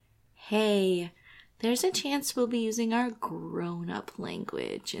Hey, there's a chance we'll be using our grown-up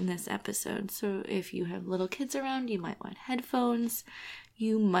language in this episode, so if you have little kids around, you might want headphones.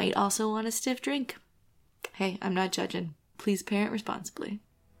 You might also want a stiff drink. Hey, I'm not judging. Please parent responsibly.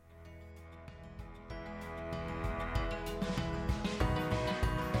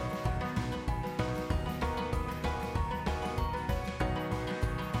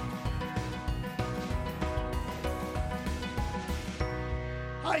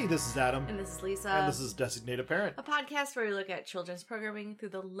 Hi, this is Adam. And this is Lisa. And this is Designated Parent. A podcast where we look at children's programming through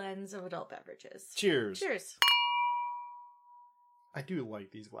the lens of adult beverages. Cheers. Cheers. I do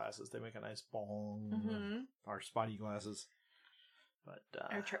like these glasses. They make a nice bong. Mm-hmm. Our spotty glasses. But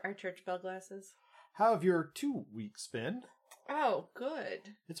Our church bell glasses. how have your 2 weeks been? Oh, good.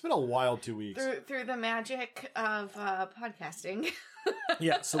 It's been a wild 2 weeks. Through the magic of podcasting.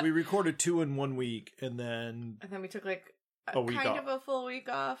 Yeah, so we recorded 2 in 1 week, and then And then we took like A week kind off. of a full week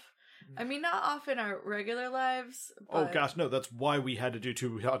off. I mean, not off in our regular lives. oh But gosh, no, that's why we had to do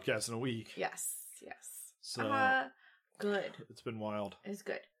 2 podcasts in a week. Yes. So Good. it's been wild. It's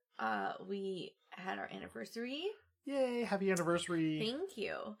good. We had our anniversary. Yay! Happy anniversary! Thank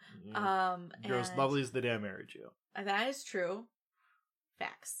you. Yeah. You're as and lovely as the day I married you. That is true.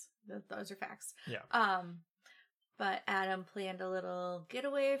 Facts. Those are facts. Yeah. But Adam planned a little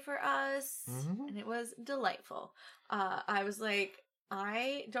getaway for us, Mhm. and it was delightful. I was like,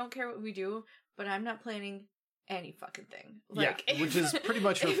 I don't care what we do, but I'm not planning any fucking thing. Like, Yeah, which is pretty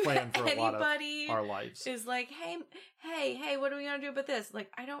much her if plan for a lot of anybody our lives. is like, hey, what are we gonna do about this?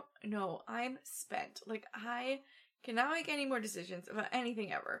 Like, I don't know. I'm spent. Like, I cannot make any more decisions about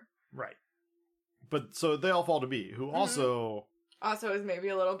anything ever. Right. But so they all fall to me, who also Also, is maybe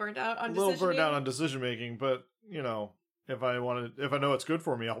a little burnt out on a little decisioning. burnt out on decision making. But you know, if I know it's good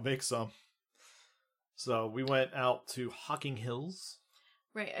for me, I'll make some. So we went out to Hocking Hills.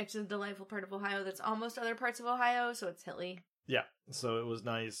 Right, it's a delightful part of Ohio that's almost other parts of Ohio, so it's hilly. Yeah, so it was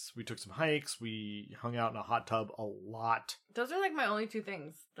nice. We took some hikes. We hung out in a hot tub a lot. Those are like my only 2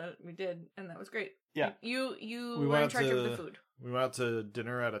 things that we did, and that was great. Yeah. You We were went in out charge of to- the food. We went out to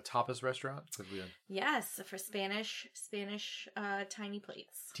dinner at a tapas restaurant because we had Yes, for Spanish tiny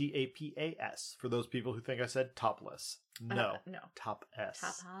plates. TAPAS for those people who think I said topless. No, No. top S.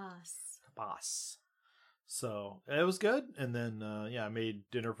 Tapas. Tapas. So it was good, and then I made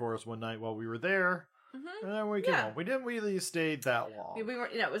dinner for us one night while we were there, Mm-hmm. and then we came Yeah. home. We didn't really stay that long. We were,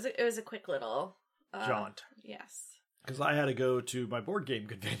 it was a quick little jaunt Yes. because I had to go to my board game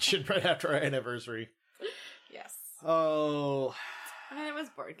convention right after our anniversary. Yes. Oh, I mean, it was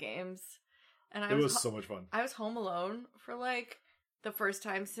board games, and it was so much fun. I was home alone for like the first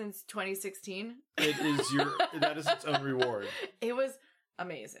time since 2016. It is that is its own reward. It was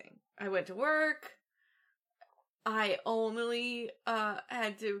amazing. I went to work. I only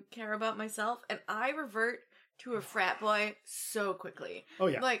had to care about myself, and I revert to a frat boy so quickly. Oh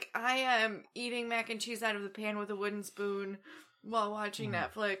yeah, Like, I am eating mac and cheese out of the pan with a wooden spoon while watching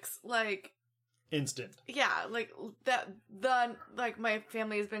Netflix. Like, instant. yeah, like like my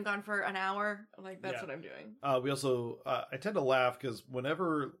family has been gone for an hour. Like, that's Yeah. what I'm doing. We also I tend to laugh because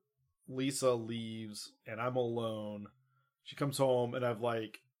whenever Lisa leaves and I'm alone, she comes home and I've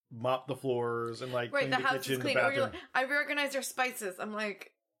like mopped the floors and like Right, cleaned the the house kitchen, is the clean. Or bathroom. you're like, I reorganized our spices. I'm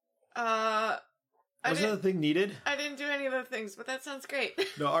like, I Was that the didn't, thing needed? I didn't do any of the things, but that sounds great.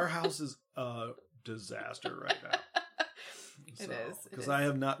 No, our house is a disaster right now. It is. Because I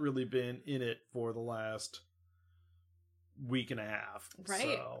have not really been in it for the last week and a half. Right.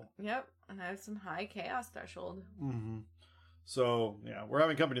 So, Yep. And I have some high chaos threshold. So yeah, we're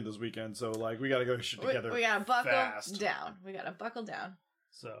having company this weekend. So like, we got to go shit together. We gotta buckle fast. down. We gotta buckle down.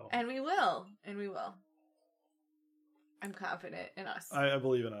 So And we will. And we will. I'm confident in us. I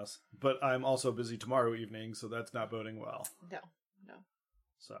believe in us, but I'm also busy tomorrow evening, so that's not boding well. No.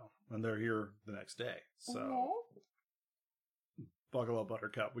 So, and they're here the next day. So, Mhm. buckle up,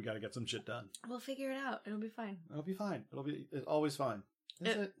 Buttercup. We got to get some shit done. We'll figure it out. It'll be fine. It'll be fine. It's always fine.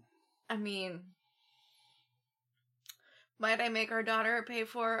 Is it? I mean, might I make our daughter pay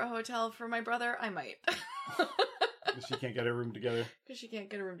for a hotel for my brother? I might. She can't get her room together. Because she can't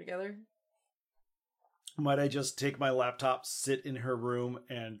get a room together. Might I just take my laptop, sit in her room,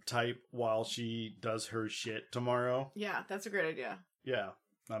 and type while she does her shit tomorrow? Yeah, that's a great idea. Yeah,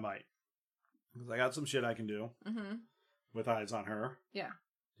 I might. Because I got some shit I can do Mm-hmm. with eyes on her. Yeah.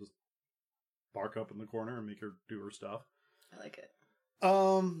 Just bark up in the corner and make her do her stuff. I like it.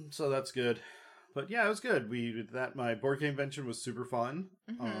 So that's good. But yeah, it was good. We did that. My board game convention was super fun.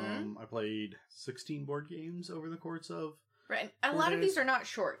 Mhm. I played 16 board games over the course of. Right. A 4 lot of days. these are not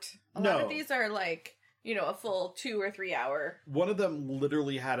short. A lot No. of these are like a full 2 or 3 hour. One of them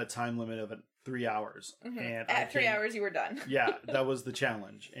literally had a time limit of 3 hours. Mm-hmm. And at 3 hours, you were done. Yeah, that was the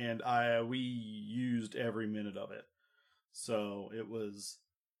challenge. And we used every minute of it. So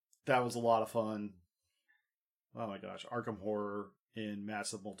that was a lot of fun. Oh my gosh. Arkham Horror in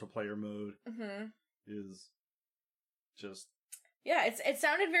massive multiplayer mode is just... Yeah, it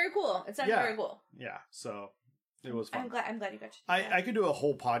sounded very cool. Very cool. Yeah, so it was fun. I'm glad you got to do that. I could do a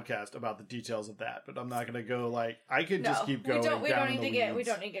whole podcast about the details of that, but I'm not going to go I could just keep going. We don't need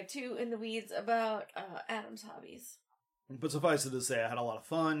to get too in the weeds about Adam's hobbies. But suffice it to say, I had a lot of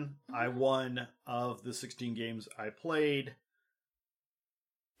fun. I won of the 16 games I played.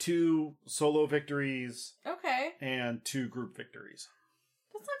 2 solo victories. Okay. And 2 group victories.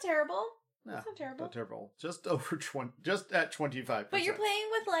 That's not terrible. No, that's not terrible. Not terrible. Just over 20. Just at 25%. But you're playing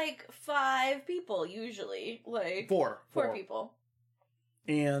with 5 people usually. 4 people.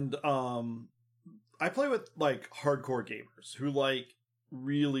 And I play with hardcore gamers who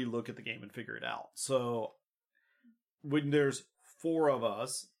really look at the game and figure it out. So when there's 4 of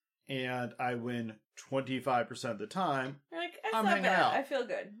us and I win 25% of the time, you're that's I'm not hanging bad. out. I feel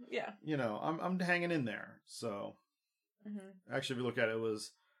good. Yeah. I'm hanging in there. So actually, if you look at it, it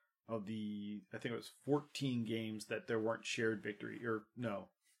was I think it was 14 games that there weren't shared victory, or no,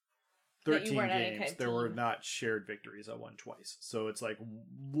 13 games there were not shared victories. I won twice. So it's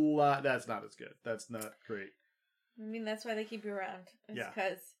that's not as good. That's not great. I mean, that's why they keep you around. It's Yeah.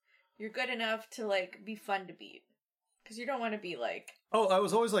 because you're good enough to be fun to beat. Because you don't want to be Oh, I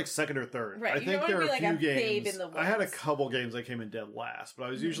was always second or third. Right. I You think don't there wanna were a be few a babe games. in the I had a woods. couple games I came in dead last, but I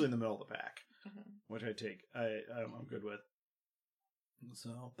was usually in the middle of the pack, which I'm good with.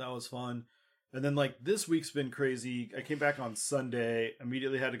 So that was fun. And then this week's been crazy. I came back on Sunday,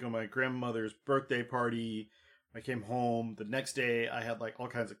 immediately had to go to my grandmother's birthday party. I came home. The next day I had all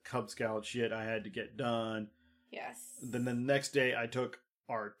kinds of Cub Scout shit I had to get done. Yes. Then the next day I took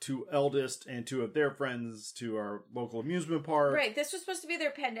our 2 eldest and 2 of their friends to our local amusement park. Right. This was supposed to be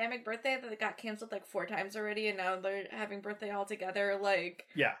their pandemic birthday that got canceled 4 times already, and now they're having birthday all together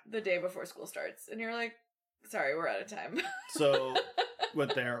the day before school starts. And you're sorry, we're out of time. So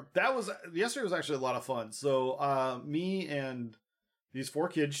went there. Yesterday was actually a lot of fun. So me and these 4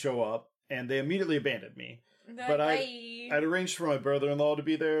 kids show up and they immediately abandoned me. But I'd arranged for my brother-in-law to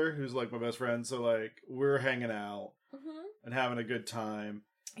be there, who's my best friend. So we're hanging out and having a good time.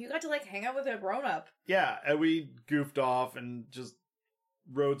 You got to hang out with a grown-up. Yeah, and we goofed off and just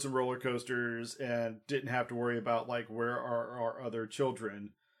rode some roller coasters and didn't have to worry about where are our other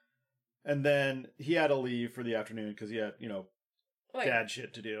children. And then he had to leave for the afternoon because he had dad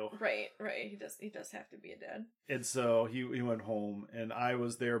shit to do. Right. He does have to be a dad. And so he went home, and I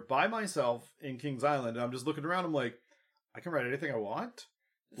was there by myself in Kings Island, and I'm just looking around. I'm I can write anything I want.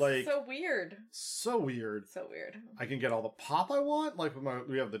 So weird. So weird. So weird. I can get all the pop I want.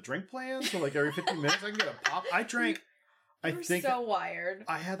 We have the drink plan, so every 15 minutes I can get a pop. I drank. I think so wired.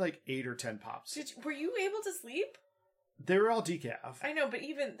 I had 8 or 10 pops. Were you able to sleep? They were all decaf. I know, but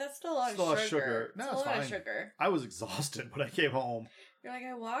even that's still a lot of sugar. No, it's it's a lot fine. of sugar. I was exhausted when I came home. You're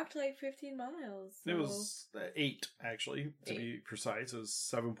I walked 15 miles. So. It was 8, actually, to be precise. It was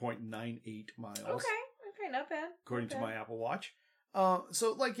 7.98 miles. Okay, not bad. According to my Apple Watch.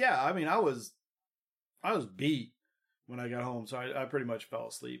 So yeah, I mean, I was beat when I got home, so I pretty much fell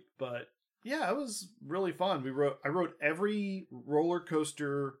asleep. But yeah, it was really fun. I rode every roller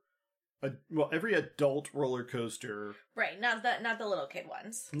coaster. Every adult roller coaster. Right, not the little kid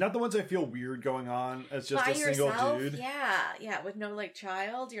ones. Not the ones I feel weird going on as just By a single yourself? dude. Yeah, with no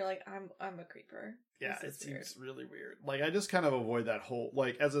child, you're I'm a creeper. Yeah, it weird. seems really weird. I just kind of avoid that whole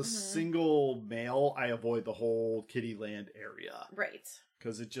as a single male, I avoid the whole Kittyland area. Right.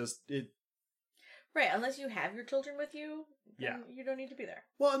 Because it Right, unless you have your children with you, yeah, you don't need to be there.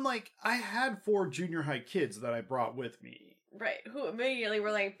 Well, and I had 4 junior high kids that I brought with me. Right, who immediately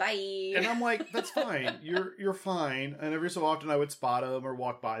were bye. And I'm that's fine. You're fine. And every so often I would spot them or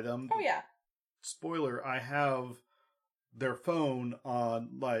walk by them. Oh, yeah. Spoiler, I have their phone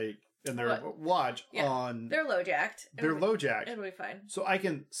on, and their watch on... They're low-jacked. They're low-jacked. It'll be fine. So I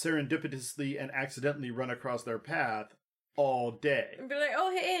can serendipitously and accidentally run across their path all day. And be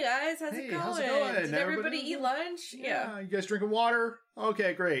oh, hey, guys, how's it going? Did everybody eat lunch? Yeah. You guys drinking water?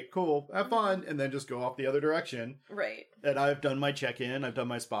 Okay, great, cool. Have fun. And then just go off the other direction. Right. And I've done my check-in, I've done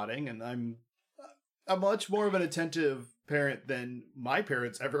my spotting, and I'm a much more of an attentive parent than my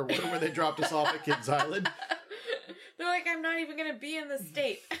parents ever were when they dropped us off at Kings Island. They're I'm not even going to be in the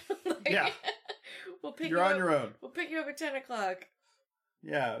state. Yeah. You're on your own. We'll pick you up at 10 o'clock.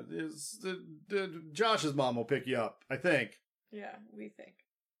 Yeah, Josh's mom will pick you up, I think. Yeah, we think.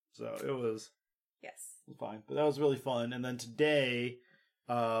 So it was... Yes. was fine. But that was really fun. And then today,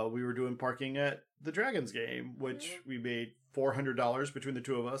 we were doing parking at the Dragons game, which we made $400 between the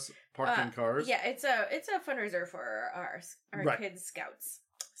two of us parking cars. Yeah, it's a fundraiser for our kids' scouts.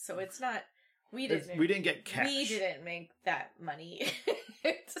 So it's not we didn't get cash. We didn't make that money.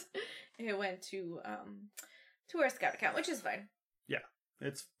 It went to our scout account, which is fine. Yeah,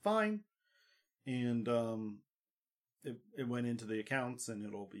 it's fine. And it went into the accounts, and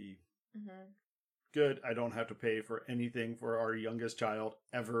it'll be good. I don't have to pay for anything for our youngest child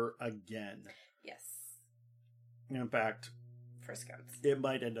ever again. Yes. In fact, for scouts, it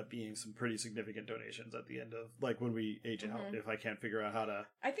might end up being some pretty significant donations at the end of, like, when we age out, if I can't figure out how to...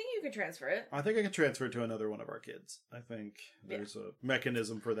 I think you could transfer it. I think I can transfer it to another one of our kids. I think there's a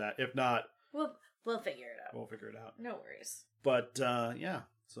mechanism for that. If not... We'll figure it out. We'll figure it out. No worries. But, yeah,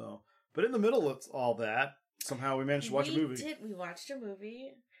 so... But in the middle of all that, somehow we managed to watch a movie. We watched a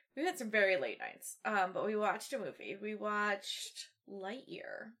movie. We had some very late nights, but we watched a movie. We watched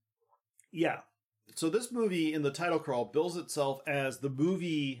Lightyear. Yeah. So this movie, in the title crawl, bills itself as the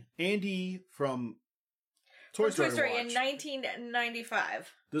movie Andy from Toy Story in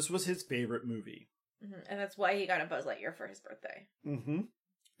 1995. This was his favorite movie. And that's why he got a Buzz Lightyear for his birthday.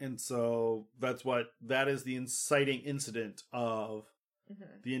 And so that is the inciting incident of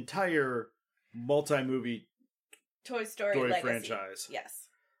the entire multi-movie Toy Story franchise. Yes.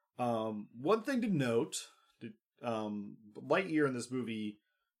 One thing to note, Lightyear in this movie,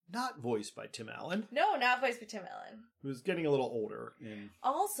 not voiced by Tim Allen. No, not voiced by Tim Allen. Who's getting a little older.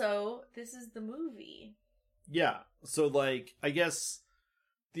 Also, this is the movie. Yeah. So, like, I guess,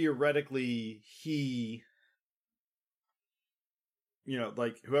 theoretically, he... You know,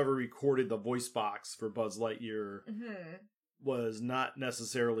 like, whoever recorded the voice box for Buzz Lightyear was not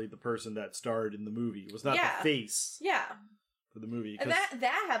necessarily the person that starred in the movie. It was not the face. Yeah. For the movie. And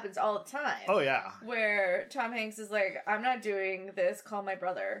that happens all the time. Oh, yeah. Where Tom Hanks is like, I'm not doing this, call my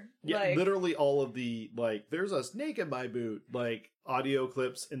brother. Yeah, like, literally all of the, like, there's a snake in my boot, like, audio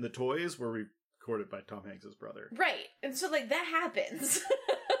clips in the toys were recorded by Tom Hanks' brother. Right. And so, like, that happens.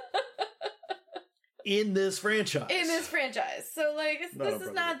 In this franchise. So, like, this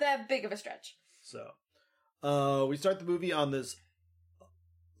is not that big of a stretch. So, we start the movie on this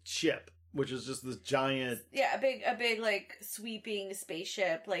ship, which is just this giant... Yeah, a big, like, sweeping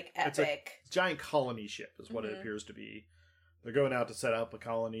spaceship, like, epic. It's a giant colony ship is what it appears to be. They're going out to set up a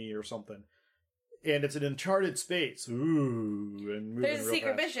colony or something. And it's an uncharted space. Ooh, and moving There's a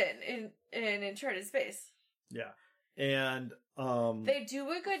secret mission in uncharted space. Yeah. And, they do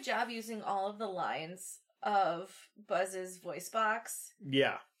a good job using all of the lines of Buzz's voice box.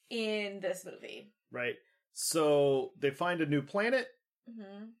 Yeah. In this movie. Right. So, they find a new planet.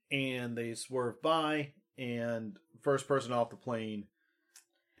 And they swerve by, and first person off the plane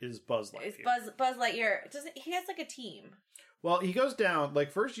is Buzz Lightyear. It's Buzz Lightyear. He has like a team. Well, he goes down,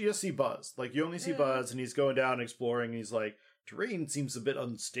 like, first you just see Buzz. Like, you only see Buzz, and he's going down and exploring, and he's like, terrain seems a bit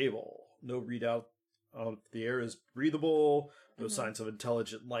unstable. No readout of the air is breathable. No signs of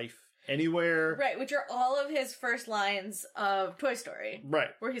intelligent life anywhere. Right, which are all of his first lines of Toy Story. Right.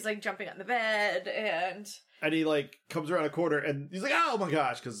 Where he's, like, jumping on the bed, and he, like, comes around a corner, and he's like, oh my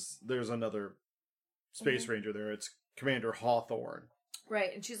gosh, because there's another Space Ranger there. It's Commander Hawthorne.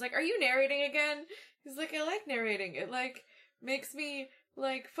 Right, and she's like, are you narrating again? He's like, I like narrating. It, like, makes me,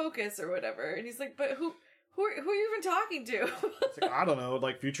 like, focus or whatever. And he's like, but who are you even talking to? It's like, I don't know,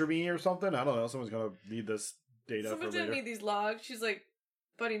 like, future me or something? I don't know, someone's gonna need this data for later. Someone didn't need these logs. She's like,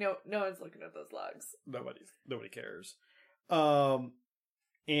 buddy, no one's looking at those logs. Nobody cares.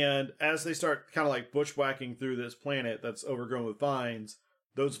 And as they start kind of like bushwhacking through this planet that's overgrown with vines,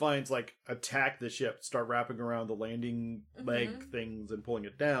 those vines like attack the ship, start wrapping around the landing leg things and pulling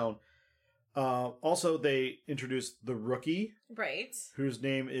it down. Also, they introduced the rookie. Right. Whose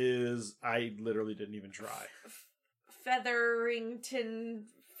name is, I literally didn't even try. Featherington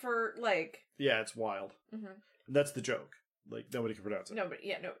for, like... Yeah, it's wild. That's the joke. Like, nobody can pronounce it. No,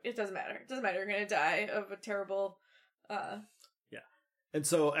 it doesn't matter. It doesn't matter. You're gonna die of a terrible... And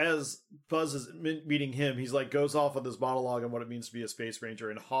so as Buzz is meeting him, he's like goes off on this monologue on what it means to be a Space Ranger,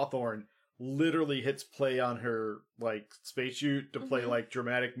 and Hawthorne literally hits play on her like spacesuit to play like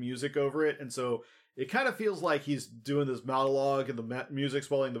dramatic music over it, and so it kind of feels like he's doing this monologue and the music's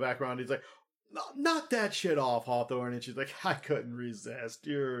playing in the background. He's like, knock that shit off, Hawthorne, and she's like, I couldn't resist.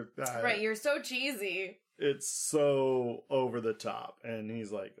 You're so cheesy. It's so over the top, and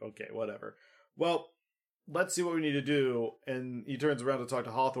he's like, okay, whatever. Well, let's see what we need to do. And he turns around to talk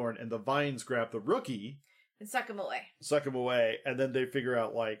to Hawthorne, and the vines grab the rookie and suck him away. And then they figure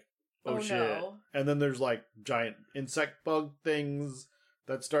out like, oh shit. No. And then there's like giant insect bug things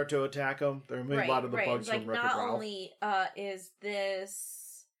that start to attack them. They're moving a lot of the bugs from Wreck-It Ralph. Not only is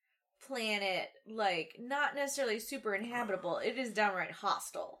this planet, like, not necessarily super inhabitable, it is downright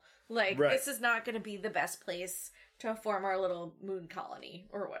hostile. Like, this is not going to be the best place to form our little moon colony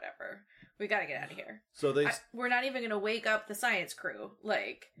or whatever. We gotta get out of here. So we're not even gonna wake up the science crew.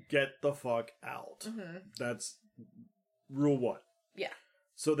 Like, get the fuck out. Mm-hmm. That's rule 1. Yeah.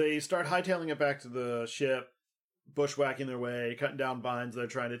 So they start hightailing it back to the ship, bushwhacking their way, cutting down vines that are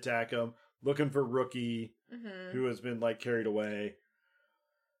trying to attack them, looking for Rookie, who has been, like, carried away.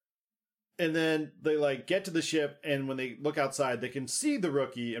 And then they, like, get to the ship, and when they look outside, they can see the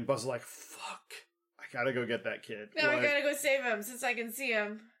Rookie, and Buzz is like, fuck, I gotta go get that kid. Now I gotta go save him, since I can see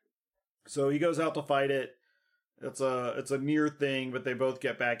him. So he goes out to fight it. It's a near thing, but they both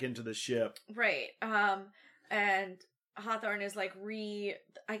get back into the ship. Right. And Hawthorne is like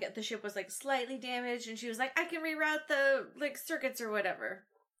I get the ship was like slightly damaged, and she was like, I can reroute the like circuits or whatever.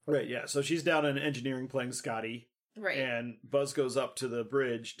 Right, yeah. So she's down in engineering playing Scotty. Right. And Buzz goes up to the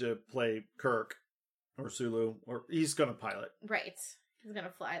bridge to play Kirk or Sulu, or he's gonna pilot. Right. He's gonna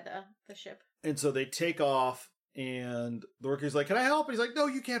fly the ship. And so they take off. And the Rookie's like, can I help? And he's like, no,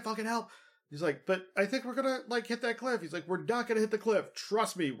 you can't fucking help. He's like, but I think we're gonna, like, hit that cliff. He's like, we're not gonna hit the cliff.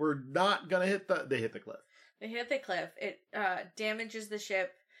 Trust me, we're not gonna hit They hit the cliff. They hit the cliff. It damages the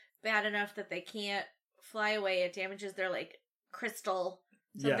ship bad enough that they can't fly away. It damages their, like, crystal,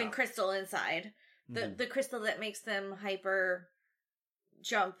 crystal inside. The crystal that makes them hyper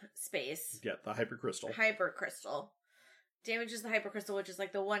jump space. Yeah, the hypercrystal. Hypercrystal. Damages the hypercrystal, which is,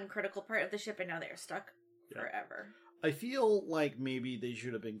 like, the one critical part of the ship, and now they are stuck. Forever. I feel like maybe they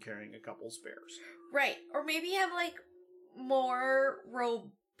should have been carrying a couple spares. Right. Or maybe have, like, more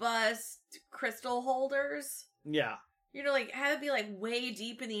robust crystal holders. Yeah. You know, like, have it be, like, way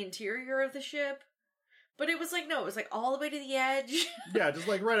deep in the interior of the ship. But it was like, no, it was, like, all the way to the edge. Yeah, just,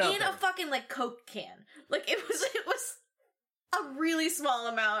 like, right out in there. a fucking, like, Coke can. Like, it was a really small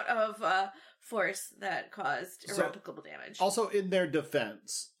amount of force that caused irrevocable damage. Also, in their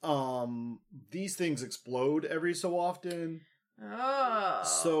defense, these things explode every so often. Oh.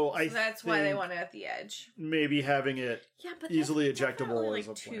 So that's why they want it at the edge. Maybe having it easily ejectable like is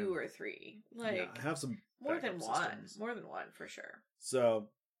a plan. 2 or 3. Like, have some more than systems. one. More than one, for sure. So,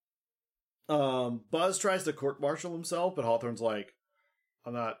 Buzz tries to court-martial himself, but Hawthorne's like,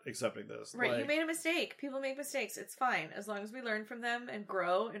 I'm not accepting this. Right, like, you made a mistake. People make mistakes. It's fine. As long as we learn from them and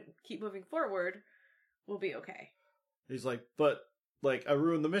grow and keep moving forward, we'll be okay. He's like, but, like, I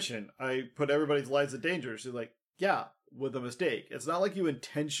ruined the mission. I put everybody's lives in danger. She's like, yeah, with a mistake. It's not like you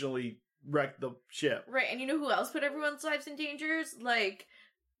intentionally wrecked the ship. Right, and you know who else put everyone's lives in danger? Like,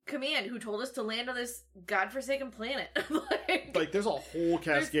 Command, who told us to land on this godforsaken planet. like, there's a whole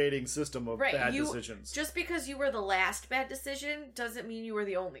cascading system of bad decisions. Just because you were the last bad decision doesn't mean you were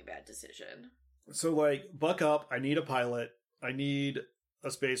the only bad decision. So, like, buck up. I need a pilot. I need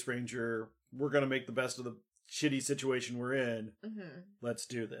a space ranger. We're going to make the best of the shitty situation we're in. Mm-hmm. Let's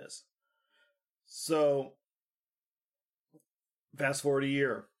do this. So, fast forward a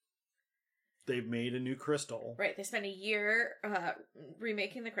year. They've made a new crystal. Right, they spent a year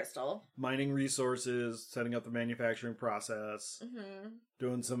remaking the crystal. Mining resources, setting up the manufacturing process,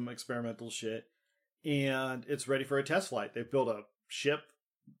 doing some experimental shit. And it's ready for a test flight. They've built a ship,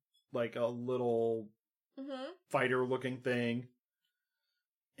 like a little fighter-looking thing.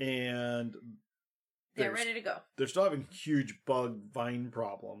 And they're ready to go. They're still having huge bug vine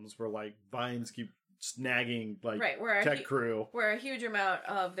problems where, like, vines keep snagging, like, where tech crew. Where a huge amount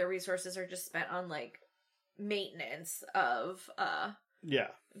of their resources are just spent on, like, maintenance of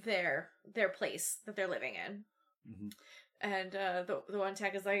their place that they're living in. Mm-hmm. And the one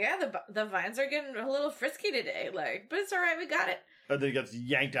tech is like, yeah, the vines are getting a little frisky today, like, but it's all right, we got it. And then he gets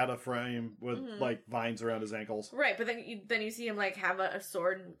yanked out of frame with like vines around his ankles. Right, but then you see him like have a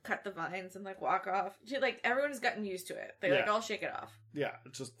sword and cut the vines and like walk off. Like everyone's gotten used to it. They like all shake it off. Yeah,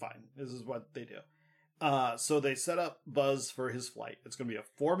 it's just fine. This is what they do. So they set up Buzz for his flight. It's going to be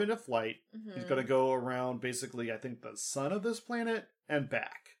a 4-minute flight. He's going to go around basically, I think, the sun of this planet and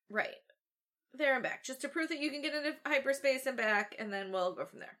back. Right. There and back. Just to prove that you can get into hyperspace and back, and then we'll go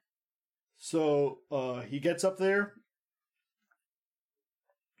from there. So he gets up there,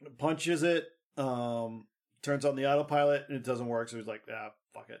 punches it, turns on the autopilot, and it doesn't work. So he's like,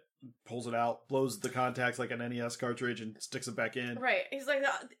 fuck it. Pulls it out, blows the contacts like an NES cartridge, and sticks it back in. Right. He's like,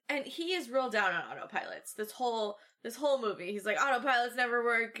 and he is real down on autopilots. This whole movie, he's like, autopilots never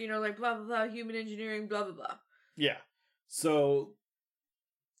work. You know, like blah blah blah, human engineering, blah blah blah. Yeah. So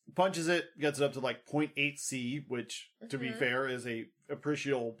punches it, gets it up to like 0.8 C, which, to be fair, is a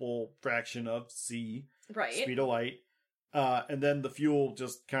appreciable fraction of C. Right. Speed of light. And then the fuel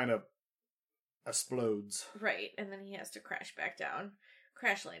just kind of explodes. Right, and then he has to crash back down.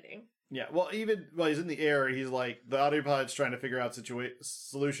 Crash landing. Yeah, well, even while he's in the air, he's like, the autopilot's trying to figure out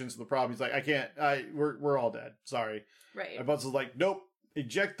solutions to the problem. He's like, I can't, we're all dead. Sorry. Right. And Buzz is like, nope,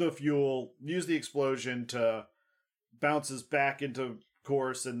 eject the fuel, use the explosion to bounce us back into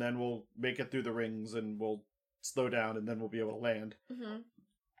course, and then we'll make it through the rings, and we'll slow down, and then we'll be able to land. Mm-hmm.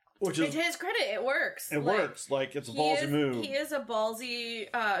 Which is, to his credit, it works. It works. Like, it's a ballsy move. He is a ballsy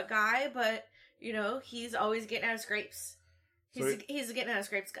guy, but, you know, he's always getting out of scrapes. He's a getting out of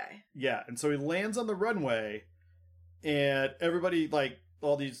scrapes guy. Yeah, and so he lands on the runway, and everybody, like,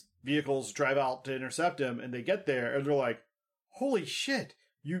 all these vehicles drive out to intercept him, and they get there, and they're like, holy shit,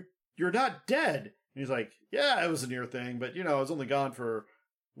 you're not dead. And he's like, yeah, it was a near thing, but, you know, I was only gone for...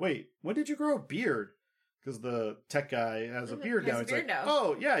 Wait, when did you grow a beard? Because the tech guy has a beard now. He's like,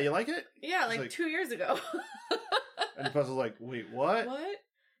 oh, yeah, you like it? Yeah, like 2 years ago. And the puzzle's like, wait, what? What?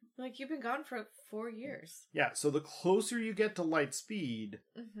 Like, you've been gone for 4 years. Yeah, so the closer you get to light speed,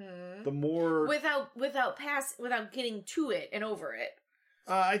 the more... Without getting to it and over it.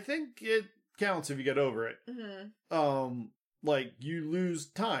 I think it counts if you get over it. Like, you lose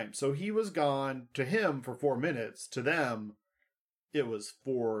time. So he was gone, to him, for 4 minutes. To them, it was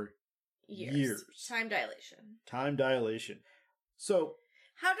 4 years. Time dilation. So...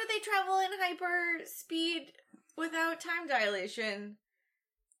 How do they travel in hyper speed without time dilation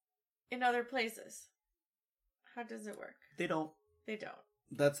in other places? How does it work? They don't.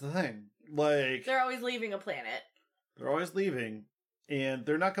 That's the thing. Like... They're always leaving a planet. They're always leaving, and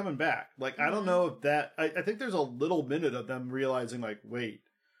they're not coming back. Like, I don't know if that... I think there's a little minute of them realizing, like, wait,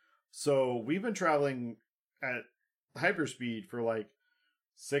 so we've been traveling at hyperspeed for, like,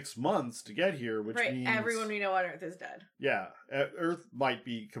 6 months to get here, which means... everyone we know on Earth is dead. Yeah, Earth might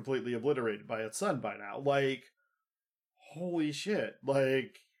be completely obliterated by its sun by now. Like, holy shit.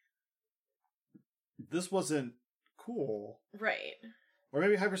 Like, this wasn't cool. Right. Or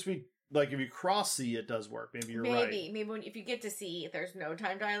maybe hyperspeed, like, if you cross C, it does work. Maybe you're right. Maybe if you get to C, there's no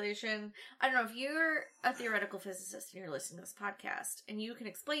time dilation. I don't know, if you're a theoretical physicist and you're listening to this podcast, and you can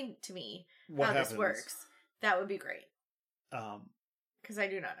explain to me how this works, that would be great. Because I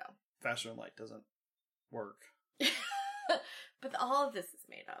do not know. Faster than light doesn't work. But all of this is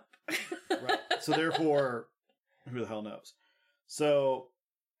made up. Right. So therefore, who the hell knows? So,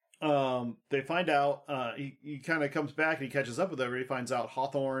 they find out, he kind of comes back and he catches up with everybody, finds out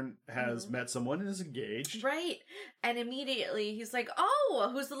Hawthorne has met someone and is engaged. Right. And immediately he's like,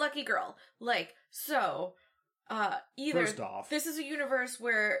 oh, who's the lucky girl? Like, so, either First off, this is a universe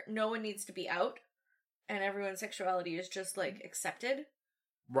where no one needs to be out and everyone's sexuality is just, like, accepted.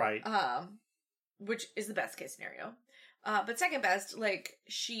 Right. Which is the best case scenario. But second best, like,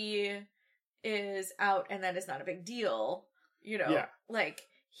 she is out and that is not a big deal. You know? Yeah. Like,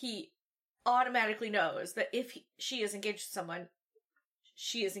 he automatically knows that if she is engaged to someone,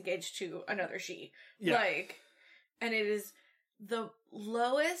 she is engaged to another she. Yeah. Like, and it is the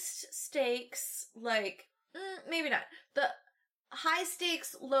lowest stakes, like, maybe not. The high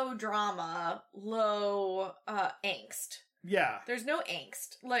stakes, low drama, low angst. Yeah. There's no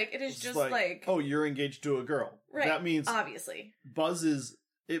angst. Like, it is just like... Oh, you're engaged to a girl. Right. That means... Obviously.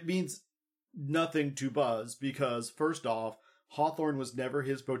 It means nothing to Buzz because, first off, Hawthorne was never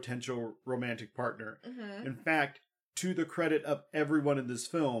his potential romantic partner. Mm-hmm. In fact, to the credit of everyone in this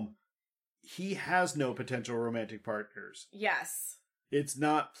film, he has no potential romantic partners. Yes. It's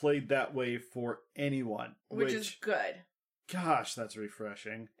not played that way for anyone. Which is good. Gosh, that's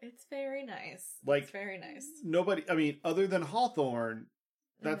refreshing. It's very nice. Like, it's very nice. Nobody, I mean, other than Hawthorne,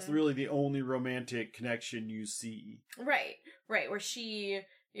 that's really the only romantic connection you see. Right. Where she,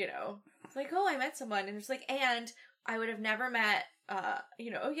 you know, it's like, oh, I met someone. And it's like, and I would have never met,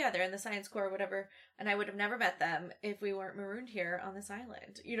 you know, oh yeah, they're in the Science Corps or whatever. And I would have never met them if we weren't marooned here on this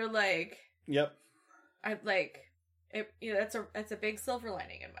island. You know, like. Yep. I like, it, you know, that's a big silver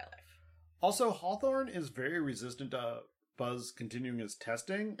lining in my life. Also, Hawthorne is very resistant to Buzz continuing his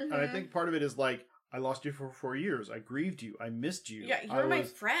testing. Mm-hmm. And I think part of it is like, I lost you for 4 years. I grieved you. I missed you. Yeah, you're my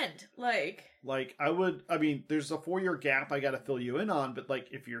friend. Like, I mean, there's a 4-year gap I got to fill you in on, but like,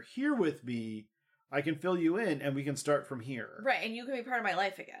 if you're here with me, I can fill you in and we can start from here. Right, and you can be part of my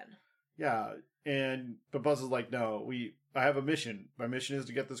life again. Yeah, but Buzz is like, no, I have a mission. My mission is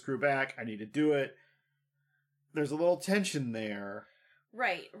to get this crew back. I need to do it. There's a little tension there.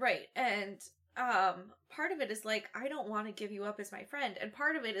 Right. And, part of it is like, I don't want to give you up as my friend. And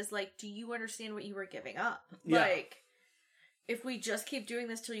part of it is like, do you understand what you were giving up? Yeah. Like, if we just keep doing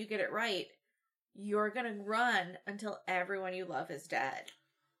this till you get it right, you're gonna run until everyone you love is dead.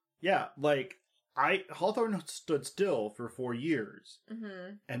 Yeah, like, Hawthorne stood still for 4 years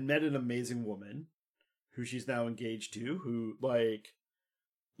Mm-hmm. and met an amazing woman who she's now engaged to, who, like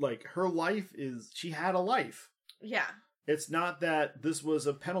her life she had a life. Yeah. It's not that this was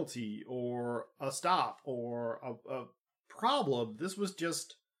a penalty or a stop or a problem. This was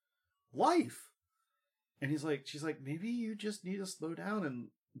just life. And she's like, maybe you just need to slow down and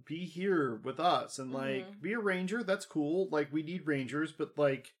be here with us and be a ranger. That's cool. Like, we need rangers, but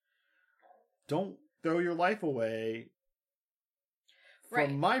don't throw your life away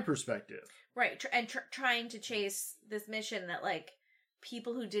from my perspective. Right. And trying to chase this mission that,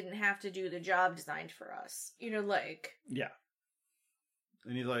 people who didn't have to do the job designed for us. Yeah.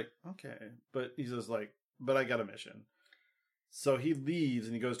 And he's like, okay. But he says, but I got a mission. So he leaves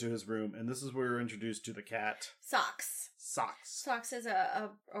and he goes to his room, and this is where we're introduced to the cat. Socks. Socks is a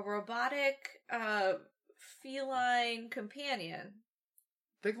robotic feline companion.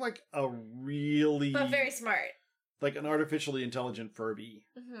 Think like a really... But very smart. Like an artificially intelligent Furby.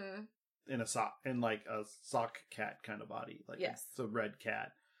 Mm-hmm. In a sock cat kind of body. Yes. It's a red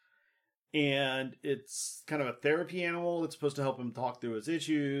cat. And it's kind of a therapy animal that's supposed to help him talk through his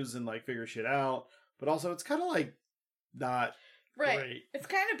issues and figure shit out. But also it's kind of not great. It's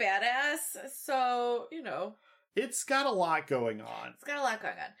kind of badass. So, It's got a lot going on.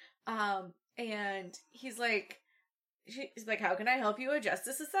 And she's like, how can I help you adjust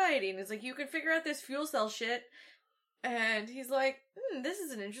to society? And it's like, you can figure out this fuel cell shit. And he's like, this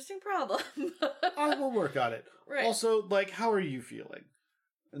is an interesting problem. I will work on it. Right. Also, how are you feeling?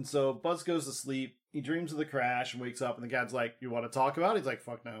 And so Buzz goes to sleep. He dreams of the crash and wakes up, and the cat's like, you want to talk about it? He's like,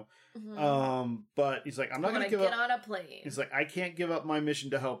 fuck no. Mm-hmm. But he's like, I'm not going to give up. Get on a plane. He's like, I can't give up my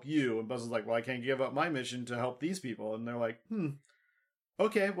mission to help you. And Buzz is like, well, I can't give up my mission to help these people. And they're like,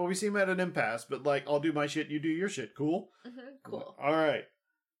 okay, well, we seem at an impasse, but I'll do my shit, you do your shit. Cool? Mm-hmm. Cool. All right.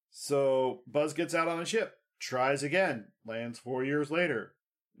 So Buzz gets out on a ship, tries again, lands 4 years later.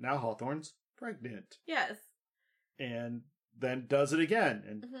 Now Hawthorne's pregnant. Yes. And then does it again,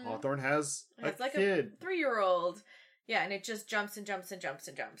 and Hawthorne has a kid. A 3-year-old. Yeah, and it just jumps and jumps and jumps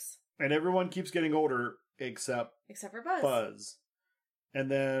and jumps. And everyone keeps getting older except for Buzz.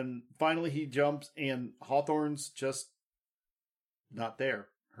 And then finally he jumps, and Hawthorne's just not there.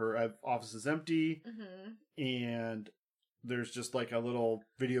 Her office is empty, and there's just a little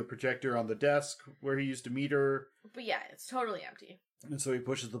video projector on the desk where he used to meet her. But yeah, it's totally empty. And so he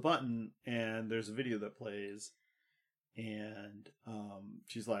pushes the button, and there's a video that plays. And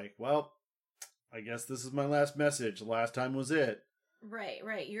she's like, well, I guess this is my last message. The last time was it. Right.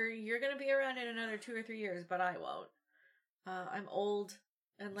 You're going to be around in another 2 or 3 years, but I won't. I'm old,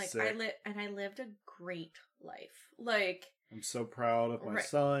 and I lived a great life. I'm so proud of my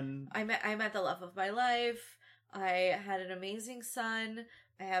son. I met the love of my life. I had an amazing son.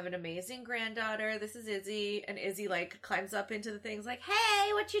 I have an amazing granddaughter. This is Izzy. And Izzy, climbs up into the things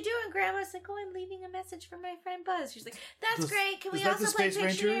hey, what you doing, Grandma? It's like, oh, I'm leaving a message for my friend Buzz. She's like, that's great. Can we also play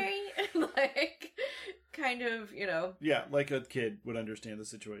Pictionary? Kind of, Yeah, like a kid would understand the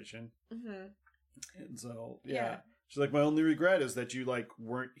situation. Mm-hmm. And so, yeah. She's like, my only regret is that you,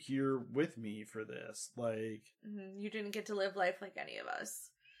 weren't here with me for this. You didn't get to live life like any of us.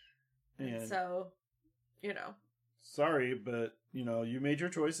 And so, Sorry, but, you made your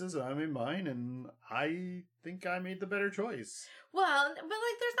choices and I made mine, and I think I made the better choice. Well, but,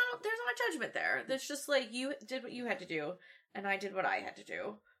 there's not judgment there. There's just, you did what you had to do, and I did what I had to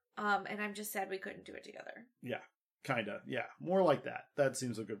do. And I'm just sad we couldn't do it together. Yeah, kinda. Yeah, more like that. That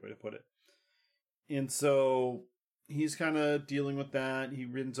seems a good way to put it. And so he's kind of dealing with that. He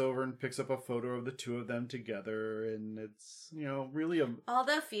runs over and picks up a photo of the two of them together, and it's, really all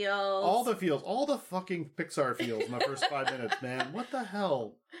the feels. All the fucking Pixar feels in the first 5 minutes, man. What the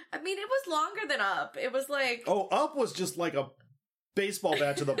hell? I mean, it was longer than Up. It was Oh, Up was just like a baseball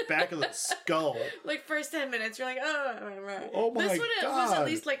bat to the back of the skull. First 10 minutes, you're like, oh my god. This one was at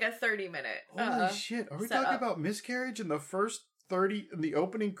least a 30-minute. Holy shit. Are we talking about miscarriage in the first 30, in the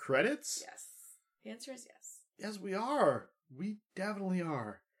opening credits? Yes. The answer is yes. Yes, we are. We definitely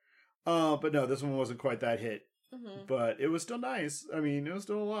are. But no, this one wasn't quite that hit. Mm-hmm. But it was still nice. I mean, it was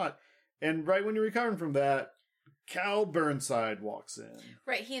still a lot. And right when you're recovering from that, Cal Burnside walks in.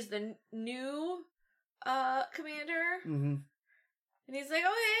 Right, he's the new commander. Mm-hmm. And he's like,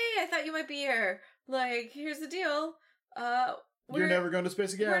 oh, hey, I thought you might be here. Here's the deal. You're never going to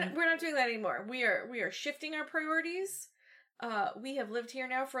space again. We're not doing that anymore. We are shifting our priorities. We have lived here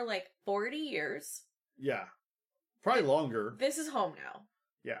now for 40 years. Yeah. Probably longer. This is home now.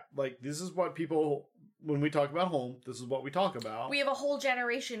 Yeah. This is what people, when we talk about home, this is what we talk about. We have a whole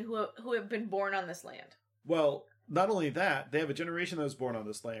generation who have been born on this land. Well, not only that, they have a generation that was born on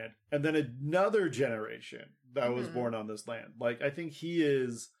this land, and then another generation that was born on this land. Like, I think he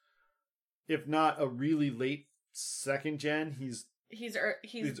is, if not a really late second gen, he's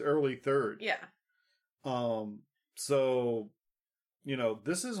early third. Yeah. So, you know,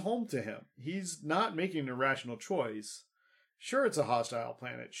 this is home to him. He's not making an irrational choice. Sure, it's a hostile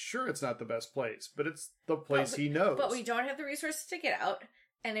planet. Sure, it's not the best place, but it's the place he knows. But we don't have the resources to get out.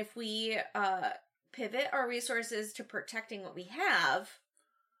 And if we pivot our resources to protecting what we have,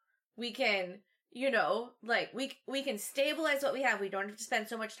 we can, you know, like, we can stabilize what we have. We don't have to spend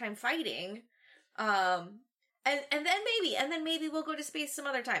so much time fighting. And then maybe we'll go to space some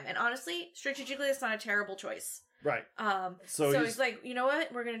other time. And honestly, strategically, it's not a terrible choice. Right. So he's like, you know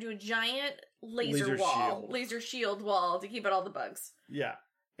what? We're going to do a giant laser shield wall to keep out all the bugs. Yeah.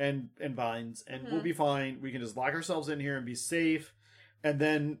 And vines. And we'll be fine. We can just lock ourselves in here and be safe. And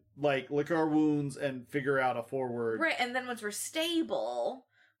then, like, lick our wounds and figure out a forward. Right. And then once we're stable,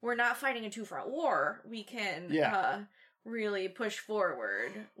 we're not fighting a two-front war. We can really push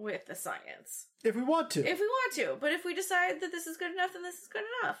forward with the science. If we want to. But if we decide that this is good enough, then this is good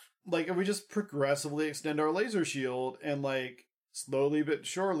enough. Like, if we just progressively extend our laser shield and, like, slowly but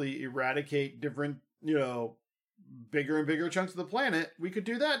surely eradicate different, you know, bigger and bigger chunks of the planet, we could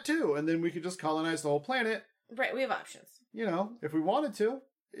do that too. And then we could just colonize the whole planet. Right, we have options. You know, if we wanted to,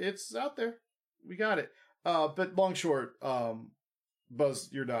 it's out there. We got it. But long short, Buzz,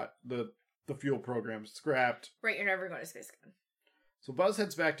 you're not. The fuel program's scrapped. Right, you're never going to space again. So Buzz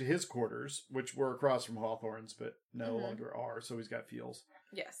heads back to his quarters, which were across from Hawthorne's, but no longer are, so he's got fuels.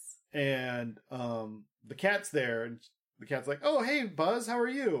 Yes. And the cat's there, and the cat's like, "Oh, hey, Buzz, how are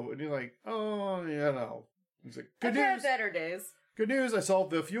you?" And he's like, "Oh, yeah, no." He's like, "Good news. I've had better days. Good news, I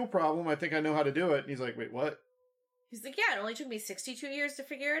solved the fuel problem. I think I know how to do it." And he's like, "Wait, what?" He's like, "Yeah, it only took me 62 years to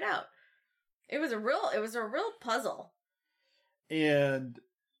figure it out. It was a real puzzle." And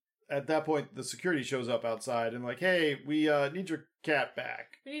at that point, the security shows up outside and like, "Hey, we need your cat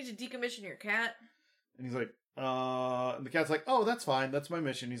back. We need to decommission your cat." And he's like, and the cat's like, "Oh, that's fine. That's my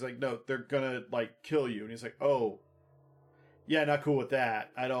mission." He's like, "No, they're gonna, like, kill you." And he's like, "Oh, yeah, not cool with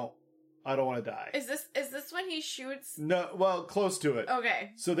that. I don't want to die." Is this when he shoots? No, well, close to it.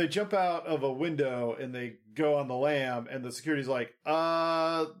 Okay. So they jump out of a window and they go on the lamb, and the security's like,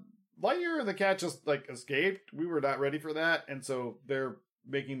 Lightyear and the cat just, like, escaped. We were not ready for that. And so they're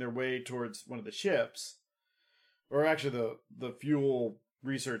making their way towards one of the ships. Or actually the fuel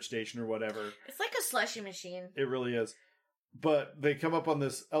research station or whatever. It's like a slushy machine. It really is. But they come up on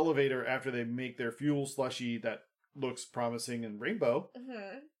this elevator after they make their fuel slushy that looks promising and rainbow.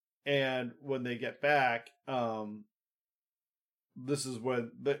 Mm-hmm. And when they get back, this is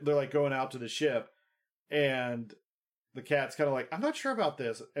when they're like going out to the ship, and the cat's kind of like, "I'm not sure about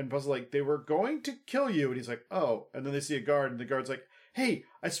this." And Buzz is like, "They were going to kill you." And he's like, "Oh." And then they see a guard, and the guard's like, "Hey,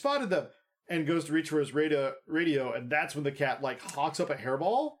 I spotted them." And goes to reach for his radio, and that's when the cat, like, hawks up a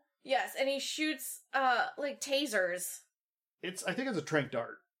hairball. Yes, and he shoots, like, tasers. I think it's a tranq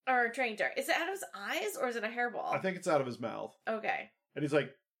dart. Or a tranq dart. Is it out of his eyes, or is it a hairball? I think it's out of his mouth. Okay. And he's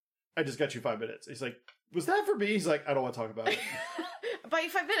like, "I just got you 5 minutes." He's like, "Was that for me?" He's like, "I don't want to talk about it." I'll buy you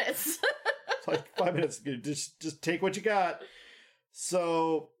 5 minutes. It's like 5 minutes. Just take what you got.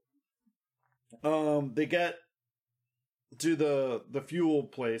 So, they get to the fuel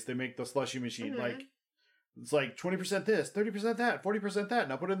place. They make the slushy machine. Mm-hmm. Like, it's like 20% this, 30% that, 40% that.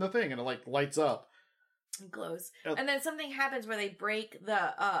 Now put it in the thing, and it, like, lights up. It glows. And then something happens where they break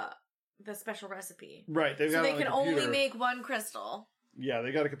the special recipe. Right. They can only make one crystal. Yeah,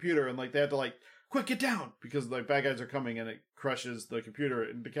 they got a computer, and, like, they have to, like, "Quick, get down!" Because, like, bad guys are coming, and it crushes the computer,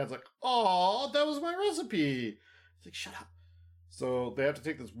 and the cat's like, "Oh, that was my recipe!" It's like, "Shut up." So they have to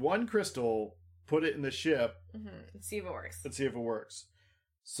take this one crystal, put it in the ship, and see if it works.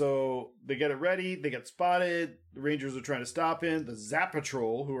 So they get it ready, they get spotted, the Rangers are trying to stop him, the Zap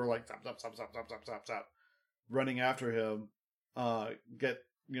Patrol, who are like, stop, running after him, the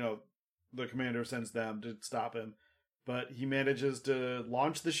commander sends them to stop him. But he manages to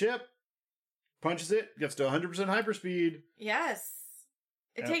launch the ship, punches it, gets to 100% hyperspeed. Yes.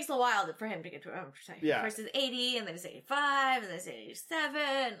 It takes a while for him to get to 100%. Yeah. First it's 80, and then it's 85, and then it's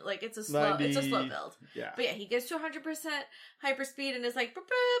 87. Like, it's a slow build. Yeah. But yeah, he gets to 100% hyperspeed and is like, boop,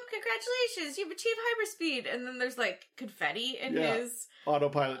 boop, congratulations, you've achieved hyperspeed. And then there's, like, confetti in his...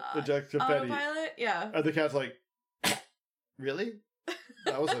 Autopilot, eject confetti. Autopilot, yeah. And the cat's like, "Really?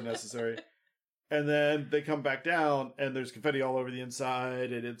 That was unnecessary." And then they come back down, and there's confetti all over the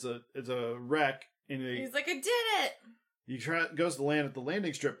inside, and it's a wreck. And he's like, "I did it!" He goes to land at the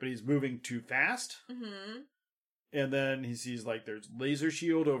landing strip, but he's moving too fast. Mm-hmm. And then he sees, like, there's laser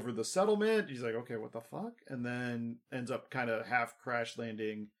shield over the settlement. He's like, okay, what the fuck? And then ends up kind of half crash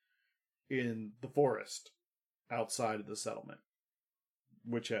landing in the forest outside of the settlement,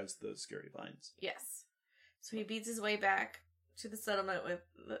 which has the scary vines. Yes. So he beats his way back to the settlement with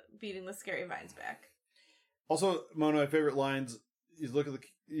beating the scary vines back. Also, one of my favorite lines, he looks at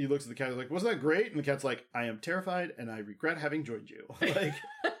the cat, he's like, wasn't that great? And the cat's like, I am terrified and I regret having joined you. Like,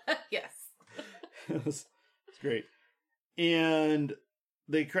 yes. It's great. And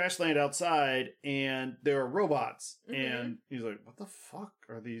they crash land outside and there are robots. Mm-hmm. And he's like, what the fuck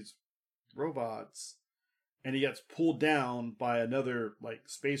are these robots? And he gets pulled down by another, like,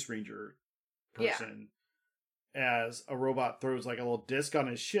 space ranger person as a robot throws, like, a little disc on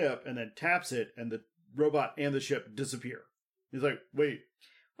his ship and then taps it, and the robot and the ship disappear. He's like, wait.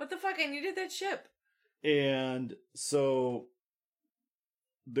 What the fuck? I needed that ship. And so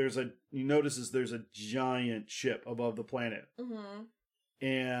he notices there's a giant ship above the planet. Mm-hmm.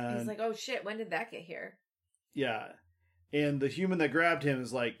 And he's like, oh shit, when did that get here? Yeah. And the human that grabbed him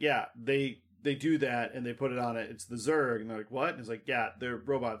is like, yeah, they do that and they put it on it. It's the Zerg. And they're like, what? And it's like, yeah, they're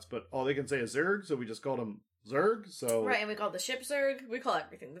robots, but all they can say is Zerg, so we just called them Zerg. So right, and we call the ship Zerg. We call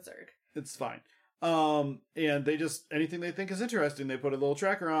everything the Zerg. It's fine. And they just, anything they think is interesting, they put a little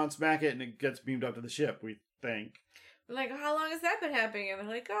tracker on, smack it, and it gets beamed up to the ship, we think. We're like, how long has that been happening? And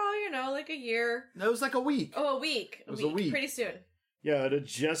they're like, oh, like a year. No, it was like a week. Oh, a week. It was a week. Pretty soon. Yeah, it had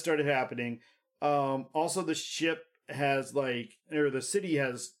just started happening. Also, the ship has, like, or the city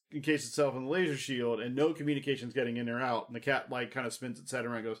has encased itself in the laser shield, and no communication's getting in or out. And the cat, like, kind of spins its head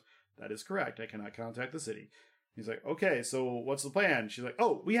around and goes, that is correct. I cannot contact the city. He's like, okay, so what's the plan? She's like,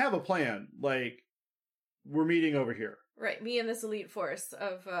 oh, we have a plan. Like, we're meeting over here. Right, me and this elite force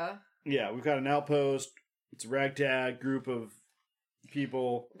of... Yeah, we've got an outpost. It's a ragtag group of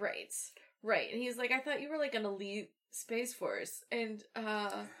people. Right. And he's like, I thought you were like an elite space force. And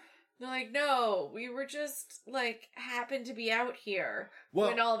they're like, no, we were just like happened to be out here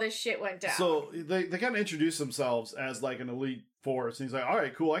when all this shit went down. So they kind of introduce themselves as like an elite force. And he's like, all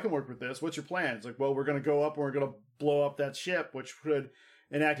right, cool, I can work with this. What's your plan? It's like, well, we're going to go up and we're going to blow up that ship, which would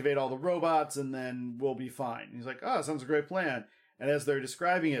inactivate all the robots, and then we'll be fine. And he's like, oh, sounds a great plan. And as they're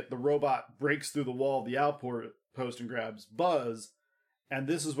describing it, the robot breaks through the wall of the outpost and grabs Buzz. And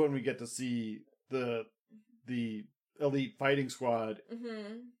this is when we get to see the elite fighting squad.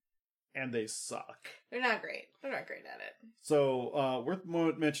 Mm-hmm. And they suck. They're not great. They're not great at it. So, worth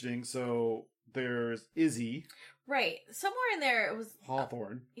mentioning, so there's Izzy. Right. Somewhere in there it was...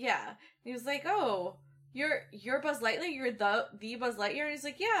 Hawthorne. Yeah. He was like, oh, you're Buzz Lightyear? You're the Buzz Lightyear? And he's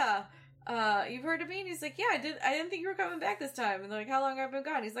like, yeah. You've heard of me? And he's like, yeah, I didn't think you were coming back this time. And they're like, how long have I been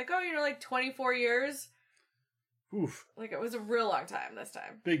gone? He's like, oh, like 24 years. Oof. Like, it was a real long time this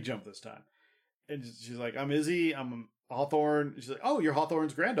time. Big jump this time. And she's like, I'm Izzy, I'm Hawthorne. She's like, oh, you're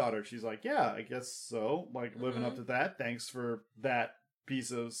Hawthorne's granddaughter. She's like, yeah, I guess so. Like, living up to that. Thanks for that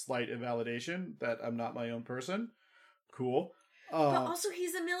piece of slight invalidation that I'm not my own person. Cool. But also,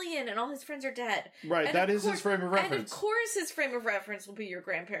 he's a million, and all his friends are dead. Right, and that is his frame of reference. And of course his frame of reference will be your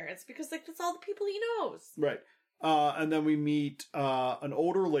grandparents, because, like, that's all the people he knows. Right. And then we meet an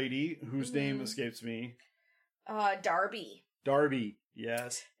older lady whose name escapes me. Darby. Darby,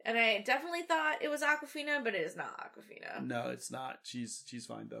 yes. And I definitely thought it was Awkwafina, but it is not Awkwafina. No, it's not. She's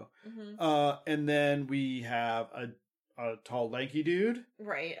fine, though. Mm-hmm. And then we have a tall, lanky dude.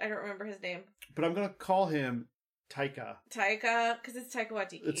 Right, I don't remember his name. But I'm going to call him Taika. Taika, because it's Taika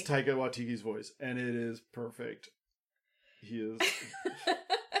Waititi. It's Taika Waititi's voice, and it is perfect. He is.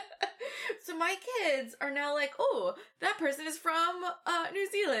 So my kids are now like, oh, that person is from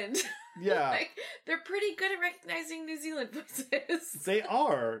New Zealand. Yeah. Like, they're pretty good at recognizing New Zealand voices. They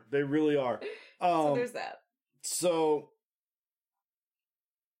are. They really are. So there's that. So,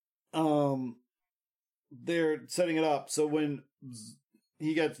 they're setting it up. So when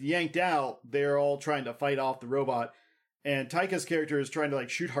he gets yanked out, they're all trying to fight off the robot. And Taika's character is trying to,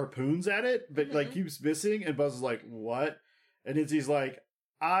 like, shoot harpoons at it, but, like, keeps missing. And Buzz is like, what? And Izzy's like,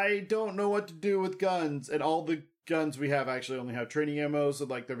 I don't know what to do with guns. And all the guns we have actually only have training ammo, so,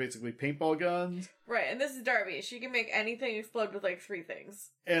 like, they're basically paintball guns. Right, and this is Darby. She can make anything explode with, like, 3 things.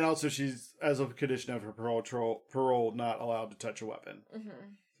 And also she's, as a condition of her parole, not allowed to touch a weapon. Mm-hmm.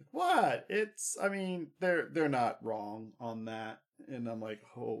 What? I mean, they're not wrong on that. And I'm like,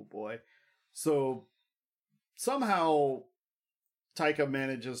 oh boy. So somehow Taika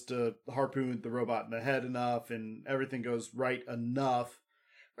manages to harpoon the robot in the head enough, and everything goes right enough.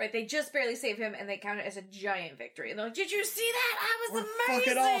 Right, they just barely save him, and they count it as a giant victory. And they're like, did you see that? That was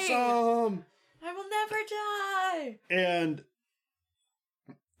amazing! Fucking awesome! I will never die! And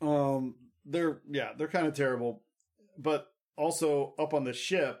they're kind of terrible. but also up on the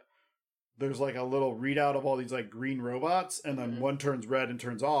ship, there's like a little readout of all these like green robots, and then one turns red and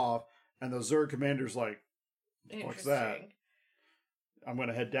turns off, and the Zerg commander's like, "What's that?" I'm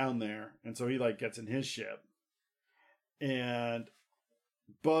gonna head down there, and so he like gets in his ship, and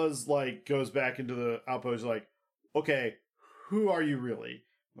Buzz like goes back into the outpost, like, "Okay, who are you really?"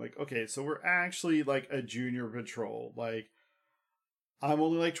 Like, okay, so we're actually like a junior patrol. Like, I'm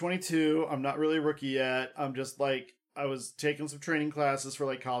only like 22. I'm not really a rookie yet. I'm just like, I was taking some training classes for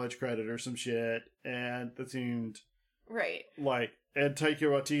like college credit or some shit, and that seemed right. Like, and Taika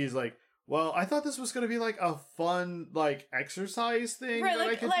Waititi's like, well, I thought this was going to be like a fun like exercise thing that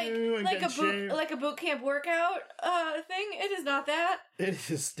I could do and get in shape. Like a boot camp workout thing. It is not that. It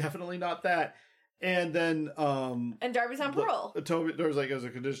is definitely not that. And then and Darby's on parole. There's like, as a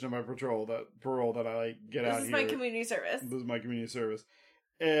condition of my parole that I like get out here. This is my community service. This is my community service.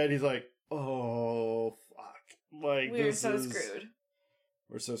 And he's like, oh fuck. Like, we're so screwed.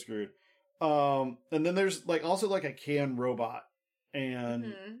 We're so screwed. And then there's like also like a can robot.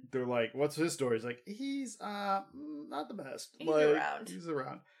 And they're like, what's his story? He's like, he's not the best. He's like, around. He's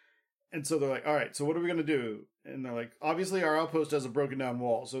around. And so they're like, all right, so what are we going to do? And they're like, obviously our outpost has a broken down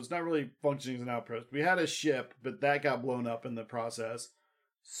wall, so it's not really functioning as an outpost. We had a ship, but that got blown up in the process.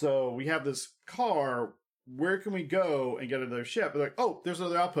 So we have this car. Where can we go and get into their ship? They're like, oh, there's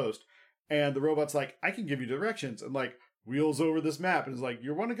another outpost. And the robot's like, I can give you directions. And like, wheels over this map. And it's like,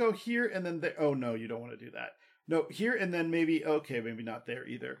 you want to go here and then there? Oh, no, you don't want to do that. No, here and then maybe, okay, maybe not there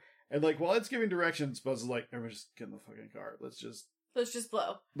either. And like, while it's giving directions, Buzz is like, everyone just get in the fucking car. Let's just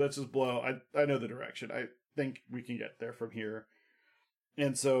blow. Let's just blow. I know the direction. I think we can get there from here.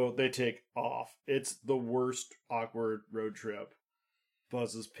 And so they take off. It's the worst awkward road trip.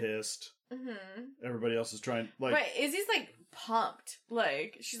 Buzz is pissed. Everybody else is trying, like... Right, Izzy's like pumped.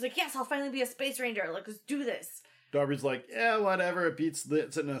 Like, she's like, yes, I'll finally be a space ranger. Like, let's do this. Darby's like, yeah, whatever. It beats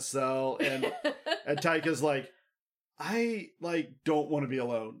lit in a cell. And Taika's like, I, like, don't want to be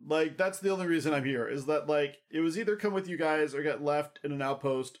alone. Like, that's the only reason I'm here, is that, like, it was either come with you guys or get left in an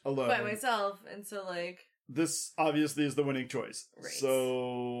outpost alone. By myself, and so, like... This, obviously, is the winning choice. Right.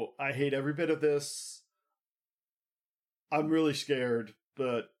 So, I hate every bit of this. I'm really scared,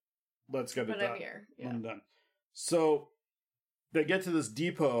 but let's get it done. But I'm here. Yeah. I'm done. So, they get to this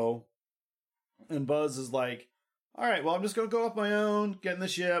depot, and Buzz is like, all right, well, I'm just going to go off my own, get in the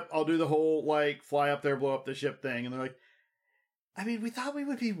ship. I'll do the whole, like, fly up there, blow up the ship thing. And they're like, I mean, we thought we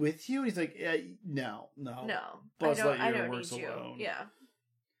would be with you. And he's like, no. Buzz Lightyear works alone. Yeah.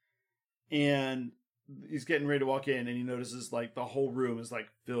 And he's getting ready to walk in, and he notices, like, the whole room is, like,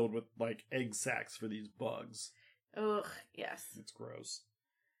 filled with, like, egg sacs for these bugs. Ugh, yes. It's gross.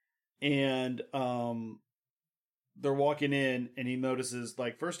 And, they're walking in, and he notices,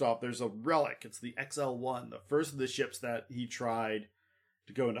 like, first off, there's a relic. It's the XL-1, the first of the ships that he tried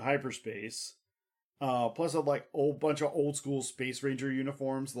to go into hyperspace. Plus a, like, whole bunch of old-school Space Ranger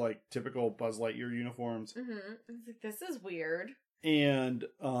uniforms, like, typical Buzz Lightyear uniforms. It's like, this is weird. And,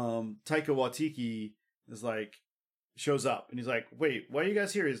 Taika Waititi is, like, shows up, and he's like, wait, why are you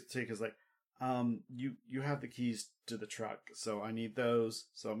guys here? Taika's like, you have the keys to the truck, so I need those,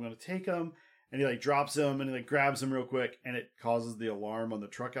 so I'm gonna take them. And he, like, drops him, and he, like, grabs him real quick, and it causes the alarm on the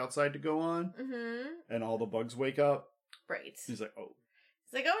truck outside to go on. And all the bugs wake up. Right. He's like, oh.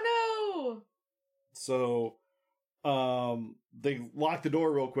 He's like, oh, no! So, they lock the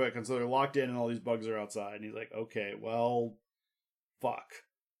door real quick, and so they're locked in, and all these bugs are outside. And he's like, okay, well, fuck.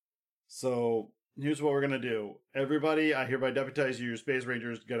 So, here's what we're gonna do. Everybody, I hereby deputize you, your Space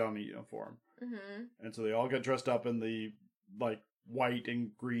Rangers, get on the uniform. And so they all get dressed up in the, like, white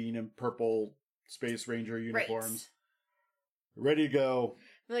and green and purple Space Ranger uniforms. Right. Ready to go.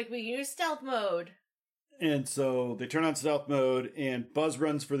 Like, we use stealth mode. And so they turn on stealth mode, and Buzz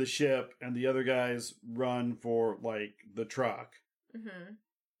runs for the ship, and the other guys run for, like, the truck.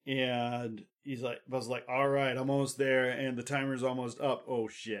 And he's like, Buzz is like, all right, I'm almost there, and the timer's almost up. Oh,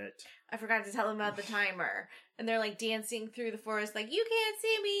 shit. I forgot to tell them about the timer. And they're, like, dancing through the forest, like, you can't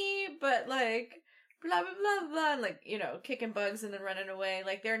see me, but, like... blah, blah, blah, blah, and, like, you know, kicking bugs and then running away.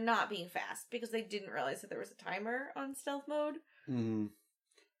 Like, they're not being fast because they didn't realize that there was a timer on stealth mode.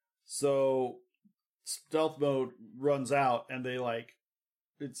 So, stealth mode runs out, and they, like,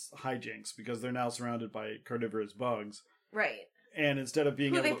 it's hijinks because they're now surrounded by carnivorous bugs. Right. And instead of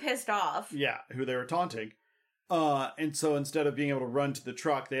being who pissed off. Yeah, who they were taunting. And so instead of being able to run to the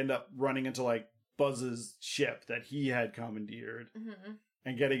truck, they end up running into, like, Buzz's ship that he had commandeered.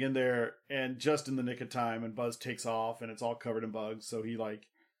 And getting in there, and just in the nick of time, and Buzz takes off, and it's all covered in bugs, so he, like,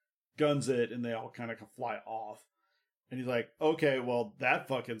 guns it, and they all kind of fly off. And he's like, okay, well, that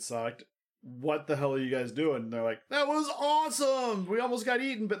fucking sucked. what the hell are you guys doing? And they're like, that was awesome! We almost got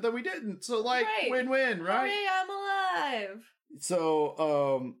eaten, but then we didn't. So, like, win-win, right? Hooray, I'm alive!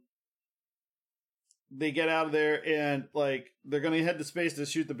 So, they get out of there and, like, they're gonna head to space to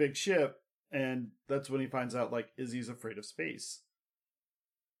shoot the big ship. And that's when he finds out, like, Izzy's afraid of space.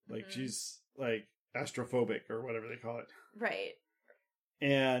 Like, she's, like, astrophobic or whatever they call it. Right.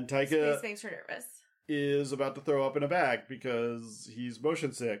 And Taika Space makes her nervous. Is about to throw up in a bag because he's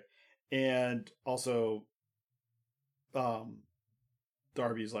motion sick. And also,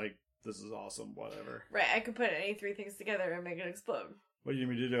 Darby's like, this is awesome, whatever. Right, I could put any three things together and make it explode. What do you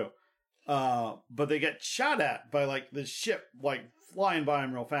need me to do? But they get shot at by, like, this ship, like, flying by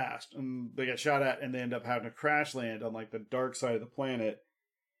them real fast. And they get shot at and they end up having to crash land on, like, the dark side of the planet.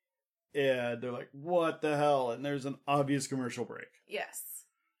 And they're like, what the hell? And there's an obvious commercial break. Yes.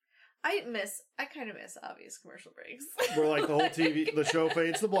 I kind of miss obvious commercial breaks. Where, like, the whole the show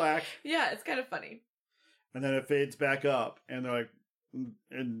fades to black. Yeah, it's kind of funny. And then it fades back up. And they're like,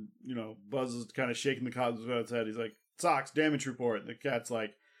 and, you know, Buzz is kind of shaking the cobwebs out of his head. He's like, Socks, damage report. And the cat's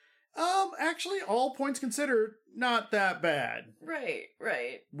like, actually, all points considered, not that bad. Right.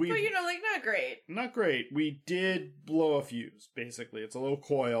 But, you know, like, not great. Not great. We did blow a fuse, basically. It's a little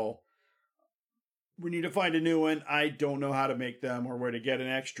coil. We need to find a new one. I don't know how to make them or where to get an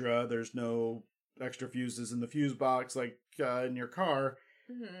extra. There's no extra fuses in the fuse box, like, in your car.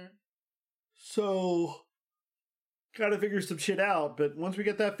 Mm-hmm. So, gotta figure some shit out. But once we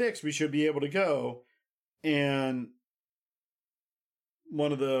get that fixed, we should be able to go. And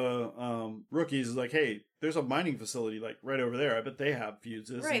one of the rookies is like, hey, there's a mining facility, like, right over there. I bet they have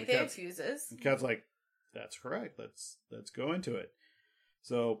fuses. Right, they have fuses. And Cat's like, that's correct. Let's go into it.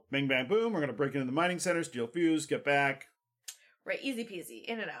 So, bing, bang, boom. We're going to break into the mining center, steal fuse, get back. Right, easy peasy,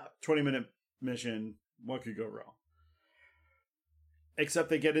 in and out. 20-minute mission. What could go wrong? Except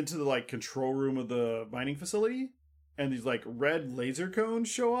they get into the, like, control room of the mining facility, and these, like, red laser cones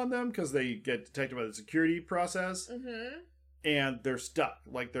show on them because they get detected by the security process. Mm-hmm. And they're stuck.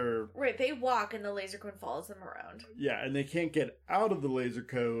 Like, they're... Right, they walk and the laser cone follows them around. Yeah, and they can't get out of the laser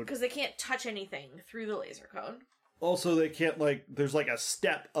cone. Because they can't touch anything through the laser cone. Also, they can't, like... There's, like, a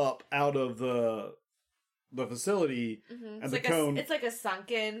step up out of the facility. Mm-hmm. And it's the like cone... It's like a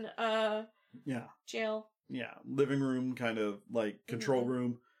sunken, jail. Yeah, living room, kind of, like, control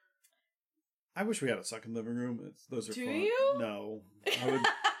room. I wish we had a sunken living room. Those are Do fun. you? No. I would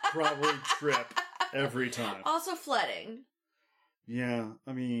probably trip every time. Also flooding. Yeah,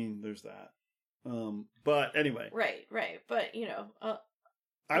 I mean, there's that. But anyway. Right. But, you know...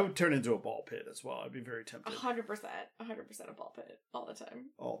 I would turn into a ball pit as well. I'd be very tempted. 100% a ball pit. All the time.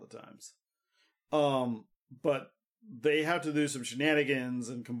 All the times. But they have to do some shenanigans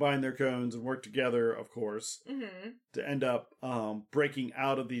and combine their cones and work together, of course, to end up breaking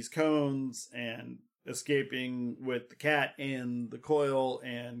out of these cones and escaping with the cat and the coil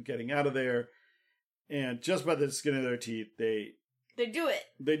and getting out of there. And just by the skin of their teeth, they do it.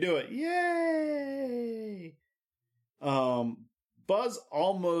 They do it. Yay! Buzz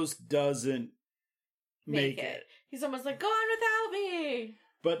almost doesn't make it. He's almost like, go on without me!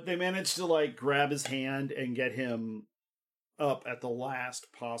 But they manage to, like, grab his hand and get him up at the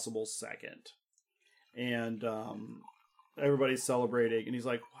last possible second. And everybody's celebrating. And he's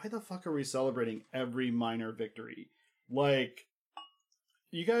like, why the fuck are we celebrating every minor victory? Like,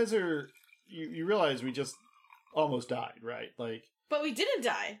 you guys are... You realize we just almost died, right? Like... But we didn't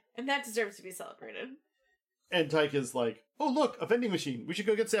die. And that deserves to be celebrated. And Taika's like, oh, look, a vending machine. We should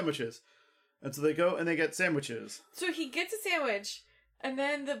go get sandwiches. And so they go and they get sandwiches. So he gets a sandwich, and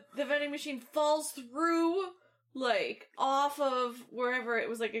then the vending machine falls through, like, off of wherever it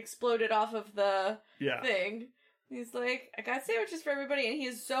was, like, exploded off of the thing. He's like, I got sandwiches for everybody, and he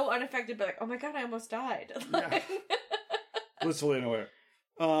is so unaffected by, like, oh my god, I almost died. Yeah. Blissfully unaware.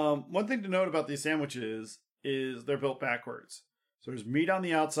 One thing to note about these sandwiches is they're built backwards. So there's meat on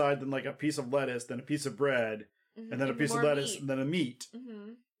the outside, then like a piece of lettuce, then a piece of bread, and then a piece of lettuce, and then a meat.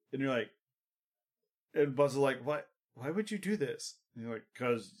 Mm-hmm. And you're like, and Buzz is like, what? Why would you do this? And you're like,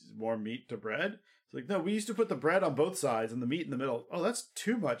 because more meat to bread? It's like, no, we used to put the bread on both sides and the meat in the middle. Oh, that's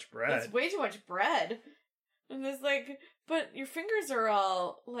too much bread. That's way too much bread. And it's like, but your fingers are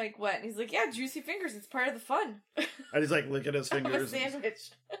all, like, wet. And he's like, yeah, juicy fingers. It's part of the fun. And he's like, licking his fingers. Of a sandwich.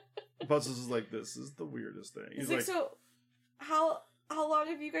 Buzz is like, this is the weirdest thing. He's like, so... How long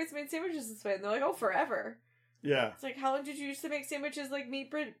have you guys made sandwiches this way? And they're like, oh, forever. Yeah. It's like, how long did you used to make sandwiches like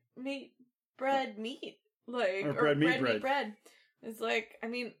meat. Like, or bread, meat, bread. It's like, I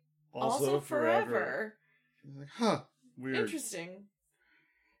mean, also forever. Like, huh, weird. Interesting.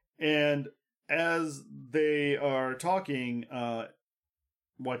 And as they are talking,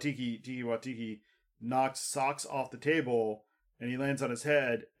 Watiki knocks Socks off the table, and he lands on his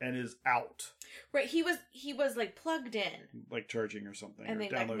head and is out. Right, he was like plugged in, like charging or something, and or they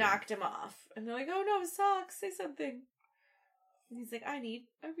downloading. like knocked him off, and they're like, "Oh no, Socks, say something." And he's like, "I need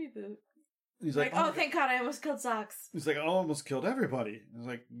a reboot." He's like, "Oh, thank God, I almost killed Socks." He's like, "I almost killed everybody." He's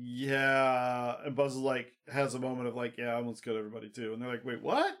like, "Yeah," and Buzz is like, has a moment of like, "Yeah, I almost killed everybody too," and they're like, "Wait,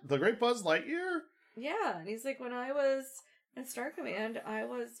 what? The Great Buzz Lightyear?" Yeah, and he's like, "When I was in Star Command, I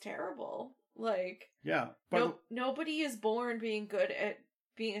was terrible. Like, yeah, nobody is born being good at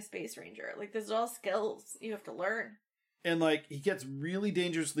being a space ranger. Like, this is all skills you have to learn." And like, he gets really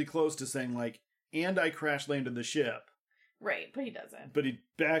dangerously close to saying like, "And I crash landed the ship." Right, but he doesn't. But he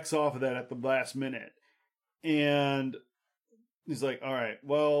backs off of that at the last minute. And he's like, "All right,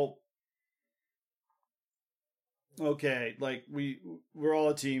 well, okay, like we're all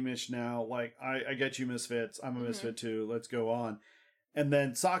a team-ish now. Like I get you, Misfits. I'm a Misfit too. Let's go on." And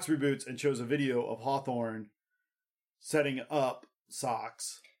then Socks reboots and shows a video of Hawthorne setting up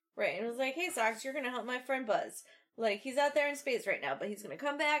Socks. Right, and it was like, "Hey, Socks, you're gonna help my friend Buzz. Like, he's out there in space right now, but he's gonna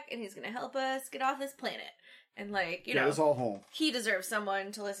come back and he's gonna help us get off this planet. And like, you know, it's all home. He deserves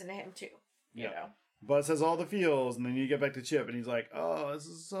someone to listen to him too. You know, Buzz has all the feels, and then you get back to Chip, and he's like, "Oh, this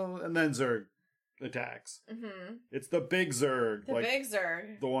is so." And then Zurg attacks. Mm-hmm. It's the big Zurg, the big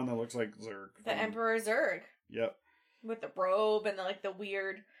Zurg, the one that looks like Zurg, the Emperor Zurg. Yep. With the robe and the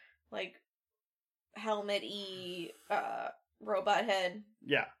weird, like, helmet-y robot head.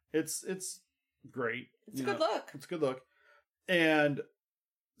 Yeah, it's great. It's a good look. It's a good look. And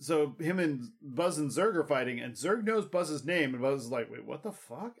so him and Buzz and Zurg are fighting, and Zurg knows Buzz's name, and Buzz is like, "Wait, what the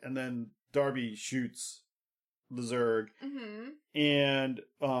fuck?" And then Darby shoots the Zurg, and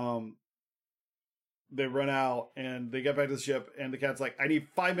they run out, and they get back to the ship, and the cat's like, "I need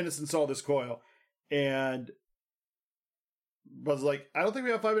 5 minutes to install this coil," and Buzz is like, "I don't think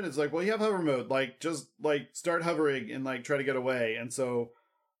we have 5 minutes." Like, "Well, you have hover mode. Like, just like start hovering and like try to get away." And so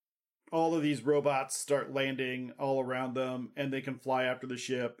all of these robots start landing all around them, and they can fly after the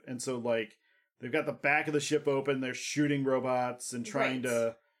ship. And so like they've got the back of the ship open. They're shooting robots and trying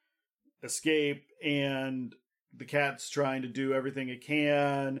to escape, and the cat's trying to do everything it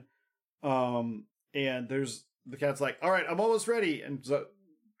can. And there's the cat's like, "All right, I'm almost ready." And so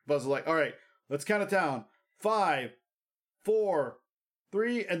Buzz is like, "All right, let's count it down. 5, 4,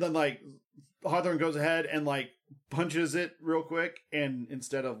 3," and then like Hawthorne goes ahead and like punches it real quick, and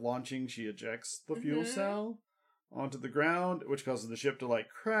instead of launching, she ejects the fuel cell onto the ground, which causes the ship to like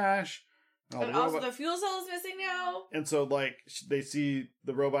crash. And also the fuel cell is missing now. And so like they see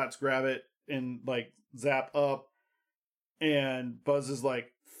the robots grab it and like zap up, and Buzz is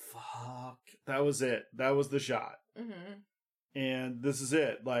like, "Fuck, that was it. That was the shot." And this is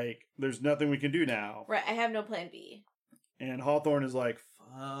it. Like, there's nothing we can do now. Right, I have no plan B. And Hawthorne is like,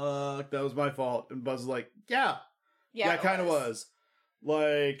 "Fuck, that was my fault." And Buzz is like, yeah, it kind of was.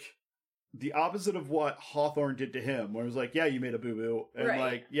 Like, the opposite of what Hawthorne did to him, where it was like, "Yeah, you made a boo-boo." And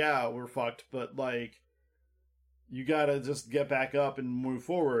like, "Yeah, we're fucked." But like, you gotta just get back up and move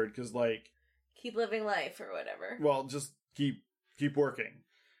forward, because like... keep living life or whatever. Well, just keep working.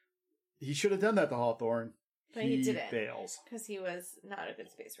 He should have done that to Hawthorne. But he didn't. Fails. Because he was not a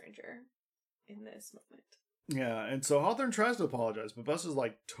good space ranger in this moment. Yeah, and so Hawthorne tries to apologize, but Buzz is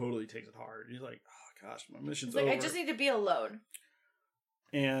like totally takes it hard. He's like, "Oh gosh, my mission's over. I just need to be alone."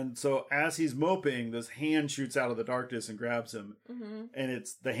 And so as he's moping, this hand shoots out of the darkness and grabs him. And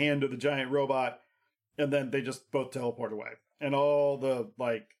it's the hand of the giant robot. And then they just both teleport away. And all the,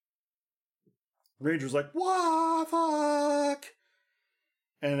 like, Rangers like, "What, fuck?"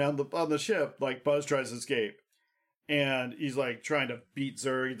 And on the ship, like, Buzz tries to escape. And he's, like, trying to beat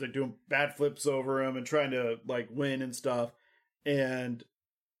Zurg. He's, like, doing bat flips over him and trying to, like, win and stuff. And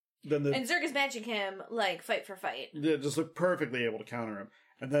then and Zurg is matching him, like, fight for fight. They just look perfectly able to counter him.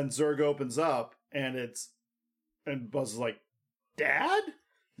 And then Zurg opens up, and Buzz is like, "Dad?"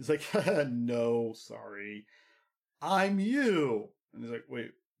 He's like, "No, sorry. I'm you." And he's like,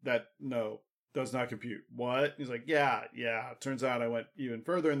 "Wait, no, does not compute." "What?" He's like, yeah. Turns out I went even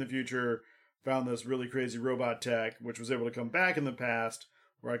further in the future, found this really crazy robot tech, which was able to come back in the past,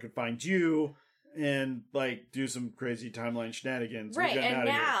 where I could find you and like do some crazy timeline shenanigans." Right,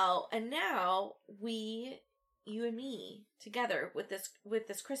 and now we, you and me, together with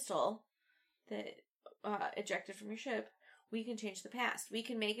this crystal that ejected from your ship, we can change the past. We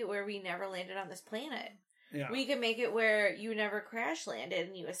can make it where we never landed on this planet. Yeah. We can make it where you never crash landed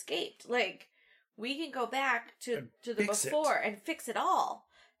and you escaped. Like, we can go back to the before and fix it all.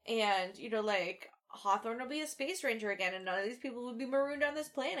 And, you know, like, Hawthorne will be a space ranger again, and none of these people will be marooned on this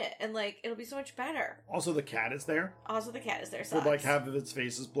planet, and like it'll be so much better. Also, the cat is there. Also, the cat is there. With like half of its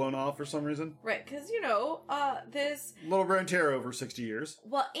face is blown off for some reason. Right, because this little wear and tear over 60 years.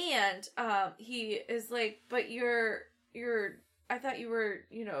 Well, and he is like, but you're. I thought you were,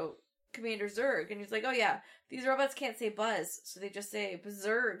 Commander Zurg, and he's like, oh yeah, these robots can't say Buzz, so they just say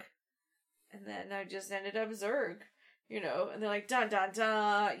Zurg, and then I just ended up Zurg. And they're like, dun dun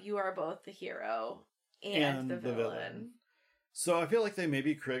dun, you are both the hero and the villain. So I feel like they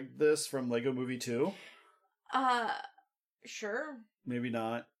maybe cribbed this from Lego Movie 2. Sure. Maybe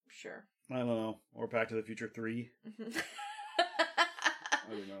not. Sure. I don't know. Or Back to the Future 3. I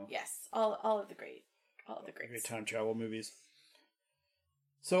don't know. Yes, all of the great time travel movies.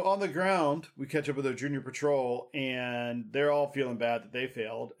 So on the ground, we catch up with our junior patrol, and they're all feeling bad that they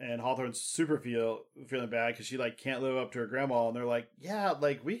failed. And Hawthorne's super feeling bad because she can't live up to her grandma. And they're like, yeah,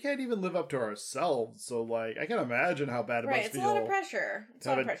 we can't even live up to ourselves. So I can imagine how bad it must feel. It's a lot of pressure. It's a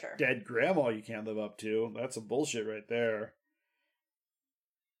lot of pressure. Dead grandma you can't live up to. That's some bullshit right there.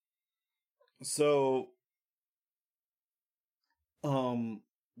 So,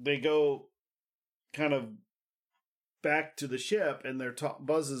 they go kind of back to the ship, and their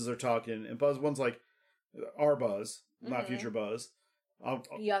Buzzes are talking, and one's like, our Buzz, not future Buzz.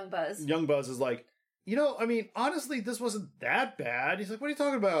 Young Buzz. Young Buzz is like, honestly, this wasn't that bad. He's like, what are you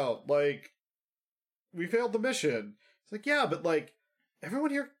talking about? We failed the mission. It's like, yeah, but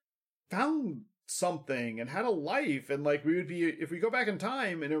everyone here found something and had a life, and we would be, if we go back in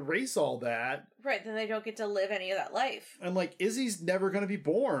time and erase all that. Right, then they don't get to live any of that life. And Izzy's never going to be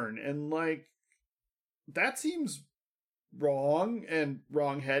born, and that seems wrong and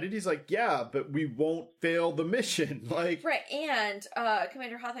wrong-headed. He's like, yeah, but we won't fail the mission. Right, and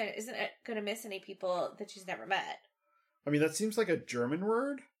Commander Hawthorne isn't going to miss any people that she's never met. I mean, that seems like a German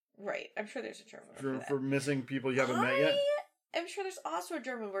word. Right, I'm sure there's a German word for missing people you haven't met yet. I'm sure there's also a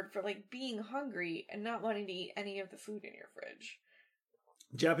German word for being hungry and not wanting to eat any of the food in your fridge.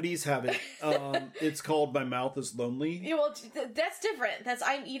 Japanese have it. It's called "My mouth is lonely." Yeah, well, that's different. That's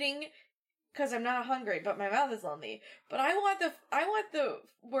I'm eating because I'm not hungry, but my mouth is lonely. But I want the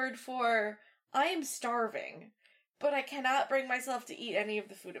word for I am starving, but I cannot bring myself to eat any of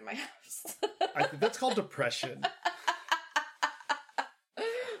the food in my house. I think that's called depression.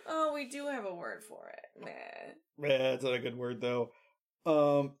 Oh, we do have a word for it. Nah. Yeah, it's not a good word though.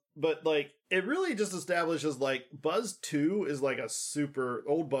 But it really just establishes Buzz 2 is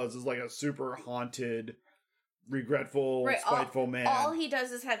old Buzz is a super haunted, regretful, spiteful man. All he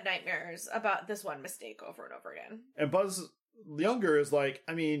does is have nightmares about this one mistake over and over again. And Buzz Younger is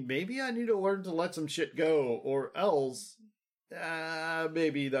maybe I need to learn to let some shit go, or else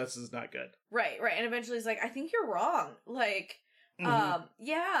maybe this is not good. Right. And eventually he's like, I think you're wrong.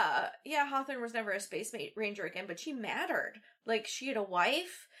 Hawthorne was never a space ranger again, but she mattered. She had a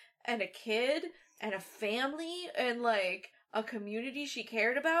wife and a kid and a family and a community she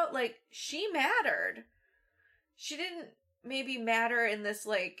cared about. She mattered. She didn't maybe matter in this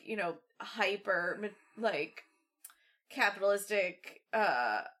hyper capitalistic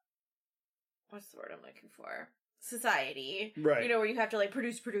what's the word I'm looking for? Society. Right. Where you have to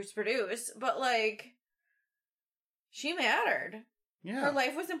produce, but she mattered. Yeah. Her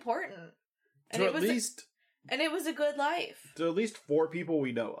life was important. And and it was a good life. To at least 4 people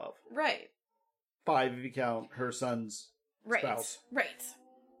we know of. Right. 5 if you count her son's spouse. Right.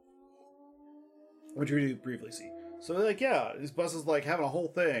 Which we do briefly see. So this Buzz is having a whole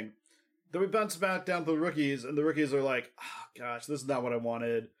thing. Then we bounce back down to the rookies, and the rookies are like, oh gosh, this is not what I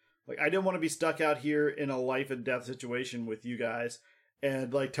wanted. I didn't want to be stuck out here in a life and death situation with you guys.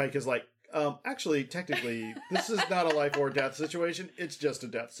 And Tyke is actually, technically, this is not a life or death situation. It's just a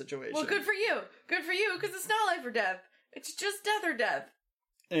death situation. Well, good for you. Good for you, because it's not life or death. It's just death or death.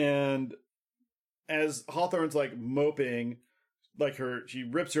 And as Hawthorne's moping, she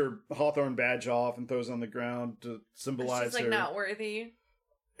rips her Hawthorne badge off and throws it on the ground to symbolize she's her. Not worthy.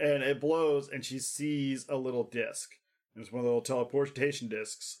 And it blows, and she sees a little disc. It's one of the little teleportation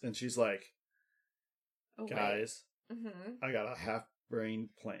discs, and she's like, guys, I got a half-brain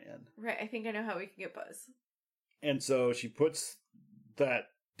plan. Right, I think I know how we can get Buzz. And so she puts that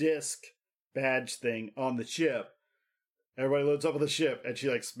disc badge thing on the ship. Everybody loads up on the ship, and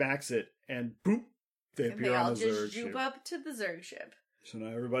she smacks it, and boop, they appear on the Zurg ship. And they all just zoop up to the Zurg ship. So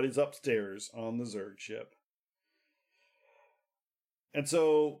now everybody's upstairs on the Zurg ship. And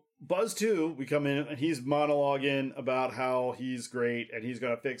so Buzz 2, we come in, and he's monologuing about how he's great, and he's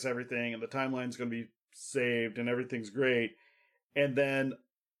going to fix everything, and the timeline's going to be saved, and everything's great. And then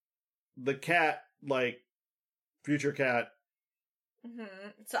the cat, future cat,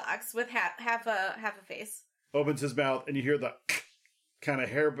 Socks with half a face. Opens his mouth, and you hear the kind of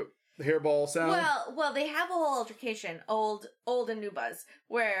hairball sound. Well, they have a whole altercation, old and new Buzz,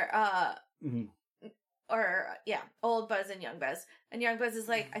 where old Buzz and young Buzz, and young Buzz is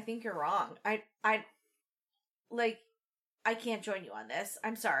like, I think you're wrong. I can't join you on this.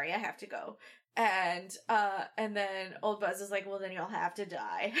 I'm sorry, I have to go. And then old Buzz is like, well, then you'll have to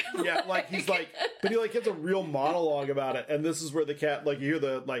die. Yeah, like he's like, but he like gets a real monologue about it, and this is where the cat, like, you hear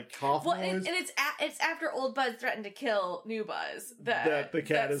the like cough noise. And it's after old Buzz threatened to kill new Buzz that the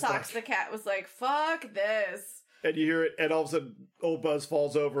cat is Socks like, the cat was like, fuck this. And you hear it, and all of a sudden, old Buzz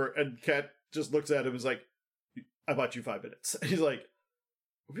falls over, and cat just looks at him and is like, I bought you 5 minutes. And he's like,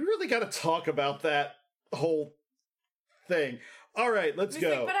 we really got to talk about that whole thing. All right, let's go.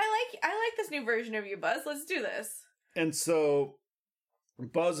 Like, but I like this new version of you, Buzz. Let's do this. And so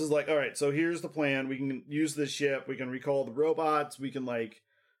Buzz is like, all right, so here's the plan. We can use this ship. We can recall the robots. We can, like,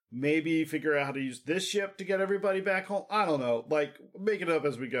 maybe figure out how to use this ship to get everybody back home. I don't know. Like, make it up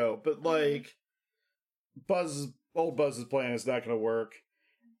as we go. But, like, old Buzz's plan is not going to work.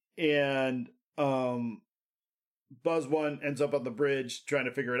 And Buzz 1 ends up on the bridge trying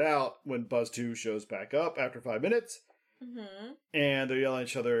to figure it out when Buzz 2 shows back up after 5 minutes. And they're yelling at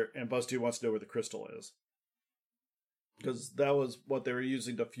each other, and Buzz 2 wants to know where the crystal is. Because that was what they were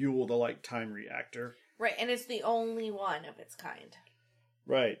using to fuel the, like, time reactor. Right, and it's the only one of its kind.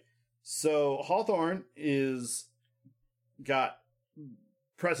 Right. So Hawthorne got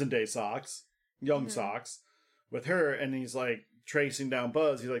present-day Socks, young Socks, with her, and he's, like, tracing down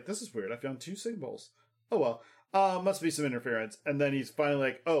Buzz. He's like, this is weird. I found 2 symbols. Oh, well. Must be some interference. And then he's finally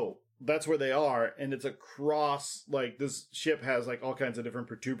like, oh, that's where they are, and it's across, like, this ship has, like, all kinds of different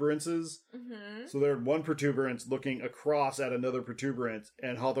protuberances. So they're in one protuberance looking across at another protuberance,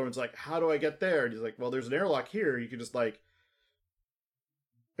 and Hawthorne's like, how do I get there? And he's like, well, there's an airlock here. You could just, like,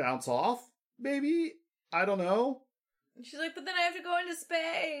 bounce off, maybe? I don't know. And she's like, but then I have to go into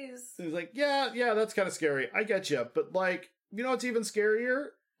space. And he's like, yeah, that's kind of scary. I get you. But, like, you know what's even scarier?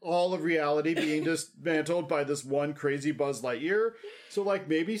 All of reality being dismantled by this one crazy Buzz Lightyear. So, like,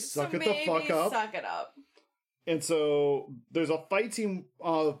 maybe suck it the fuck up. Suck it up. And so there's a fight scene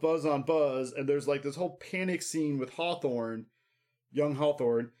of Buzz on Buzz, and there's, like, this whole panic scene with Hawthorne, young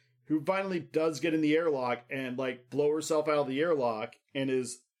Hawthorne, who finally does get in the airlock and, like, blow herself out of the airlock and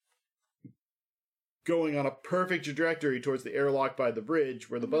is going on a perfect trajectory towards the airlock by the bridge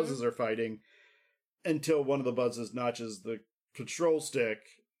where the Buzzes are fighting until one of the Buzzes notches the control stick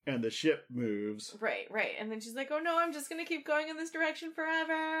and the ship moves. Right. And then she's like, oh no, I'm just gonna keep going in this direction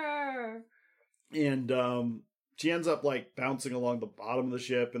forever. And she ends up, like, bouncing along the bottom of the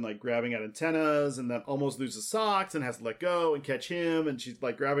ship and, like, grabbing at antennas, and then almost loses Socks and has to let go and catch him, and she's,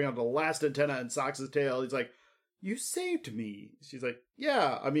 like, grabbing onto the last antenna and Socks' tail. He's like, you saved me. She's like,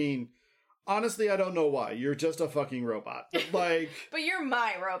 yeah, I mean, honestly, I don't know why. You're just a fucking robot. But, like... but you're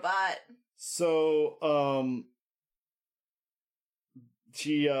my robot. So,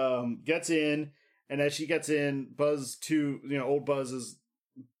 she gets in, and as she gets in, Buzz 2, old Buzz is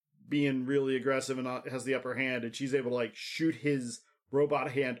being really aggressive and has the upper hand, and she's able to, like, shoot his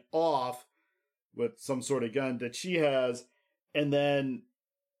robot hand off with some sort of gun that she has, and then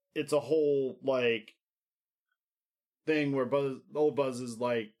it's a whole, like, thing where old Buzz is,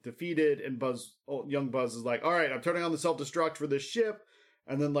 like, defeated, and young Buzz is like, all right, I'm turning on the self-destruct for this ship,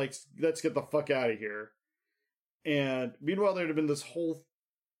 and then, like, let's get the fuck out of here. And meanwhile, there'd have been this whole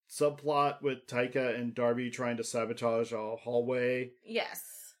subplot with Taika and Darby trying to sabotage a hallway. Yes.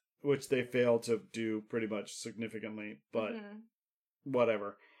 Which they failed to do pretty much significantly, but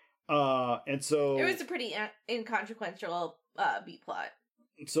whatever. And so... it was a pretty inconsequential B-plot.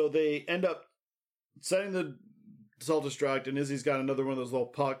 So they end up setting the self-destruct, and Izzy's got another one of those little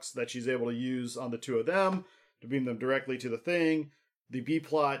pucks that she's able to use on the two of them to beam them directly to the thing. The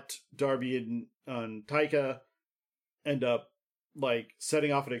B-plot, Darby and Taika end up, like,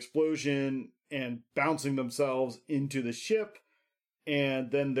 setting off an explosion and bouncing themselves into the ship,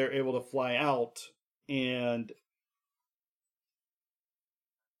 and then they're able to fly out, and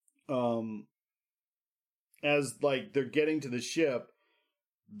as, like, they're getting to the ship,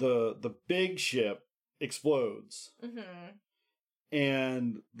 the big ship explodes.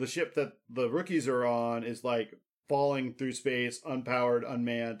 And the ship that the rookies are on is, like, falling through space, unpowered,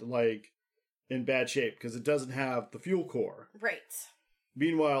 unmanned, like, in bad shape, because it doesn't have the fuel core. Right.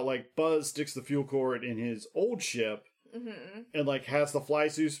 Meanwhile, like, Buzz sticks the fuel core in his old ship, and, like, has to fly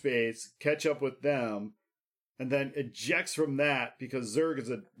through space, catch up with them, and then ejects from that because Zurg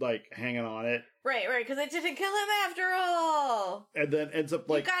is, like, hanging on it. Right, because it didn't kill him after all! And then ends up,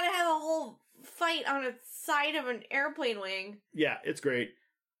 like... you gotta have a whole fight on a side of an airplane wing. Yeah, it's great.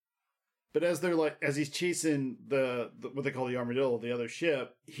 But as he's chasing the what they call the armadillo, the other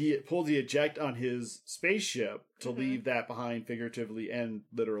ship, he pulls the eject on his spaceship to leave that behind, figuratively and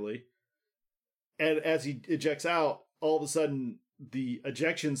literally. And as he ejects out, all of a sudden the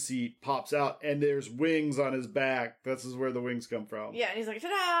ejection seat pops out, and there's wings on his back. This is where the wings come from. Yeah, and he's like,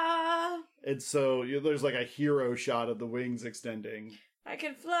 ta-da! And so there's like a hero shot of the wings extending. I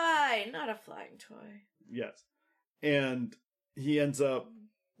can fly, not a flying toy. Yes, and he ends up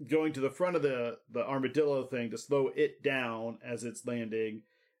going to the front of the armadillo thing to slow it down as it's landing,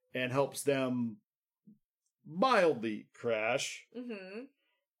 and helps them mildly crash. Mm-hmm.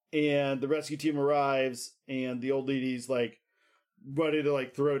 And the rescue team arrives, and the old lady's like ready to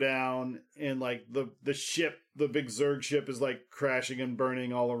like throw down, and like the ship, the big Zerg ship, is like crashing and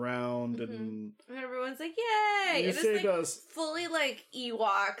burning all around, and everyone's like, "Yay!" You It is saved like us. fully like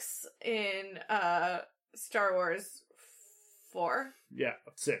Ewoks in Star Wars 4. Yeah,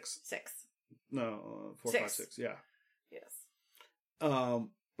 6. 6. No, 4, 6. 5, 6. Yeah. Yes.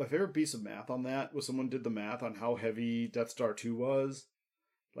 My favorite piece of math on that was someone did the math on how heavy Death Star 2 was,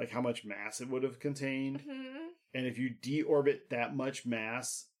 like how much mass it would have contained, and if you deorbit that much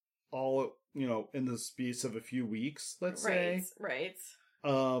mass, all in the space of a few weeks, let's say, right.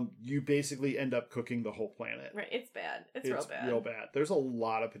 You basically end up cooking the whole planet. Right, it's bad. It's real bad. There's a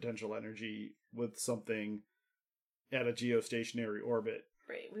lot of potential energy with something at a geostationary orbit.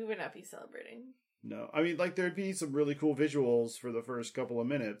 Right, we would not be celebrating. No, I mean, like, there'd be some really cool visuals for the first couple of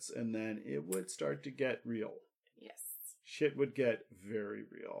minutes, and then it would start to get real. Yes. Shit would get very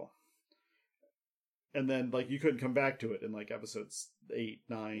real. And then, like, you couldn't come back to it in, like, episodes 8,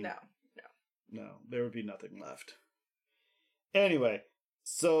 9. No, there would be nothing left. Anyway,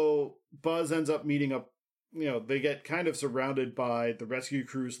 so Buzz ends up meeting up, they get kind of surrounded by the rescue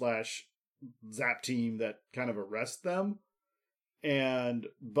crew / Zap team that kind of arrest them. And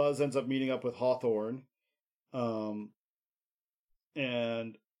Buzz ends up meeting up with Hawthorne. And,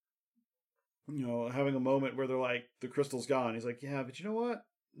 having a moment where they're like, the crystal's gone. He's like, yeah, but you know what?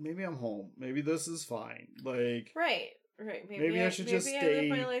 Maybe I'm home. Maybe this is fine. Like, right. Maybe I should just stay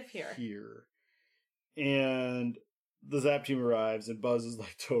live my life here. And the Zap team arrives, and Buzz is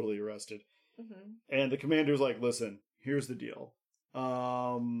like totally arrested. Mm-hmm. And the commander's like, listen, here's the deal.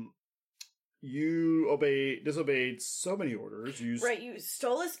 You disobeyed so many orders. You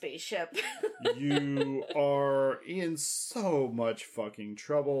stole a spaceship. You are in so much fucking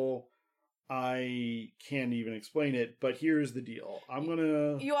trouble. I can't even explain it, but here's the deal.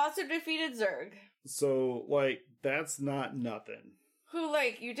 You also defeated Zerg. So, that's not nothing. Who,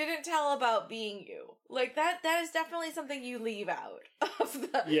 you didn't tell about being you. That is definitely something you leave out of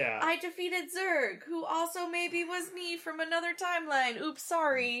the... Yeah. I defeated Zerg, who also maybe was me from another timeline. Oops,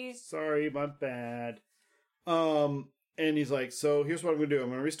 sorry. Sorry, my bad. And he's like, so here's what I'm going to do. I'm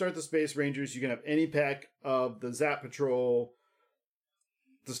going to restart the Space Rangers. You can have any pack of the Zap Patrol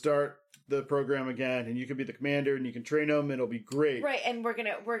to start the program again, and you can be the commander, and you can train them, and it'll be great. Right, and we're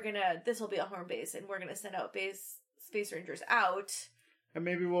gonna, this will be a home base, and we're gonna send out Space Rangers out. And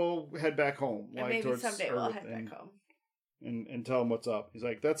maybe we'll head back home. And maybe someday we'll head back home. And tell him what's up. He's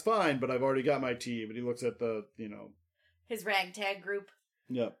like, that's fine, but I've already got my team. And he looks at the, his ragtag group.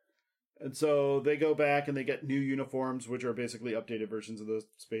 Yep. And so they go back and they get new uniforms, which are basically updated versions of the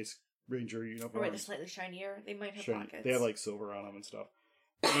Space Ranger uniforms. Or they're slightly shinier. They might have pockets. They have, silver on them and stuff.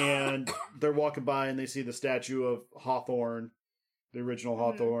 And they're walking by and they see the statue of Hawthorne, the original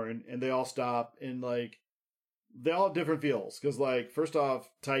Hawthorne, and they all stop and, they all have different feels. Because, first off,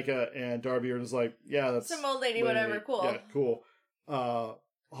 Taika and Darby are just like, yeah, that's... some old lady, whatever, cool. Yeah, cool.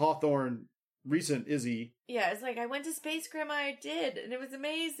 Hawthorne, recent Izzy. Yeah, it's I went to space, Grandma, I did, and it was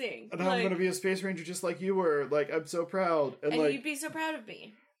amazing. And I'm going to be a Space Ranger just like you were. I'm so proud. And you'd be so proud of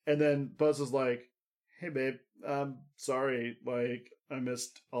me. And then Buzz is like, hey, babe, I'm sorry. I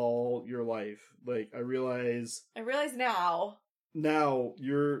missed all your life. I realize now. Now,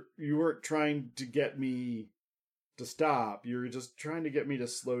 you weren't trying to get me to stop. You're just trying to get me to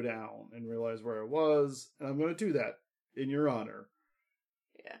slow down and realize where I was. And I'm going to do that in your honor.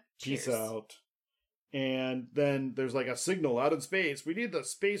 Yeah. Peace Cheers. out. And then there's a signal out in space. We need the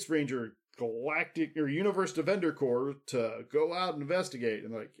Space Ranger Galactic or Universe Defender Corps to go out and investigate.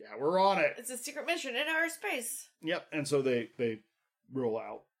 And yeah, we're on it. It's a secret mission in outer space. Yep. And so they roll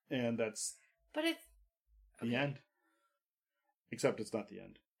out. And that's... But it's... the end. Except it's not the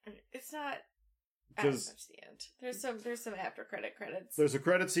end. It's not as much the end. There's some after credits. There's a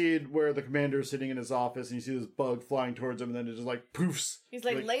credit scene where the commander is sitting in his office and you see this bug flying towards him and then it just poofs. He's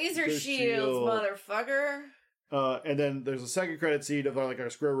laser shields, motherfucker. And then there's a second credit scene of like our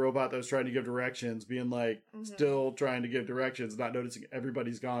square robot that was trying to give directions, being like still trying to give directions, not noticing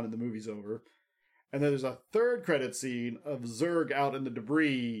everybody's gone and the movie's over. And then there's a third credit scene of Zurg out in the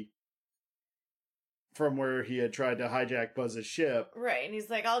debris from where he had tried to hijack Buzz's ship. Right, and he's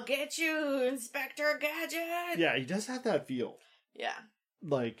like, I'll get you, Inspector Gadget! Yeah, he does have that feel. Yeah.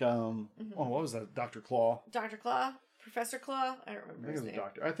 Like, oh, what was that? Dr. Claw? Dr. Claw? Professor Claw? I don't remember his name.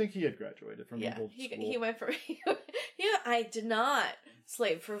 Doctor. I think he had graduated from evil school. He went for... I did not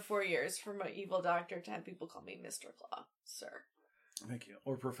slave for 4 years for my evil doctor to have people call me Mr. Claw, sir. Thank you.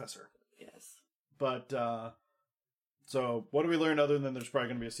 Or Professor. Yes. But, so, what do we learn other than there's probably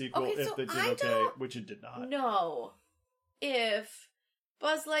going to be a sequel if they did which it did not. No. If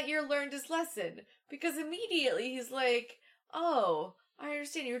Buzz Lightyear learned his lesson. Because immediately he's like, oh, I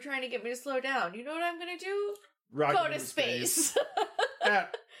understand you were trying to get me to slow down. You know what I'm going to do? Go to space.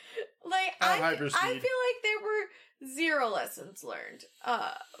 At I feel like there were 0 lessons learned.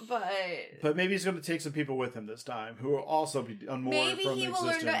 But maybe he's going to take some people with him this time who will also be unmoored maybe from he will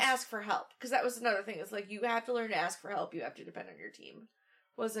existence. learn to ask for help, because that was another thing. It's like you have to learn to ask for help. You have to depend on your team.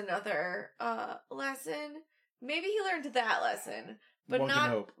 Was another lesson. Maybe he learned that lesson, but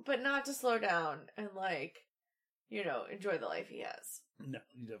not to slow down and enjoy the life he has. No,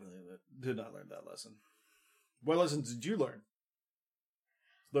 he definitely did not learn that lesson. What lessons did you learn?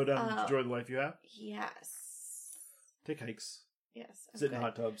 Slow down and enjoy the life you have? Yes. Take hikes. Yes. Sit in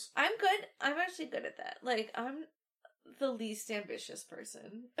hot tubs. I'm good. I'm actually good at that. I'm the least ambitious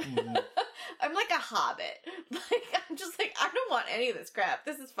person. Mm-hmm. I'm like a hobbit. I'm just like, I don't want any of this crap.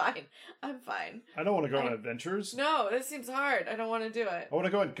 This is fine. I'm fine. I don't want to go on adventures. No, this seems hard. I don't want to do it. I want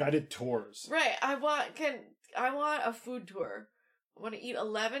to go on guided tours. Right. I want a food tour. I want to eat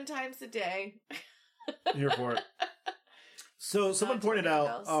 11 times a day. Here for it. So someone pointed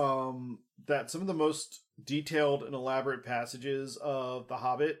out that some of the most detailed and elaborate passages of The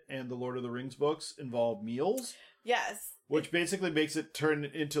Hobbit and the Lord of the Rings books involve meals. Yes. Which basically makes it turn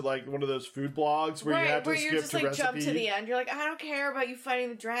into one of those food blogs where you have to skip to recipe. Jump to the end. You're like, I don't care about you fighting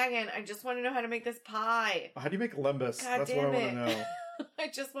the dragon. I just want to know how to make this pie. How do you make lembas? God That's damn what I want to know. I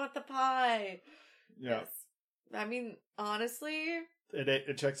just want the pie. Yeah. Yes. I mean, honestly,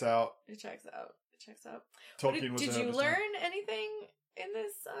 it checks out. It checks out. Tolkien was. Did you learn anything in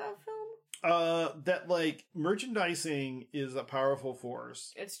this film? That merchandising is a powerful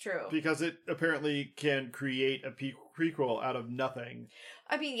force. It's true, because it apparently can create a prequel out of nothing.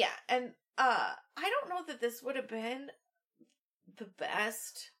 I mean, yeah, and I don't know that this would have been the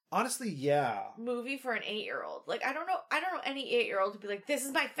best. Honestly, yeah. Movie for an 8-year-old. I don't know any 8-year-old who'd be like, this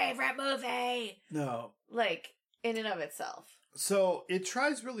is my favorite movie. No. In and of itself. So it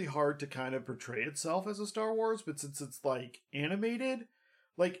tries really hard to kind of portray itself as a Star Wars, but since it's animated,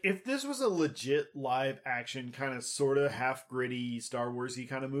 if this was a legit live action kind of sort of half gritty Star Warsy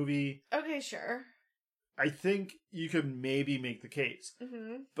kind of movie. Okay, sure. I think you could maybe make the case.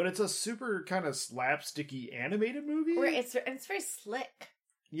 Mm-hmm. But it's a super kind of slapsticky animated movie. Where it's very slick.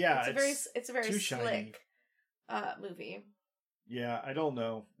 Yeah, it's a very slick movie. Yeah, I don't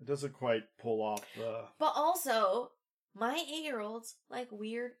know. It doesn't quite pull off the... But also, my 8-year-olds like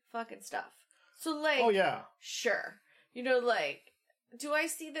weird fucking stuff. So oh yeah, sure. Do I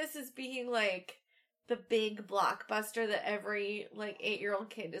see this as being the big blockbuster that every 8-year-old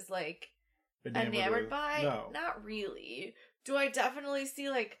kid is enamored by? No. Not really. Do I definitely see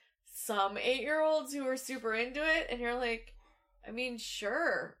some 8-year-olds who are super into it and you're like, I mean,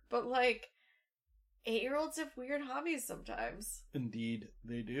 sure, but 8-year-olds have weird hobbies sometimes. Indeed,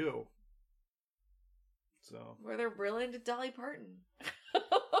 they do. So where they're real into Dolly Parton.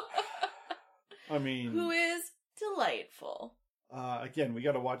 I mean, who is delightful. Again, we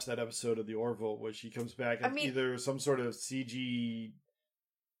got to watch that episode of The Orville where she comes back as either some sort of CG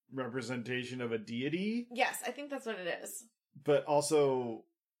representation of a deity. Yes, I think that's what it is. But also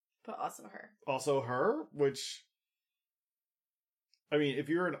her. Also her, which... I mean, if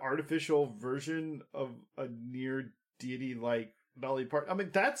you're an artificial version of a near deity like Dolly Parton, I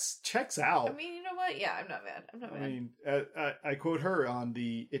mean, checks out. I mean, you know what? Yeah, I'm not mad. I mean, I quote her on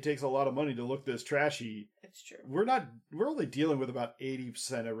it takes a lot of money to look this trashy. It's true. We're only dealing with about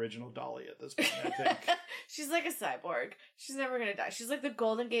 80% original Dolly at this point, I think. She's like a cyborg. She's never gonna die. She's like the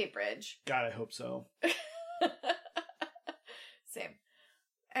Golden Gate Bridge. God, I hope so. Same.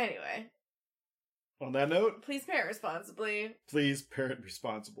 Anyway. On that note, please parent responsibly. Please parent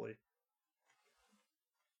responsibly.